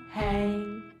 Let's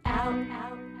hang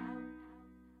out.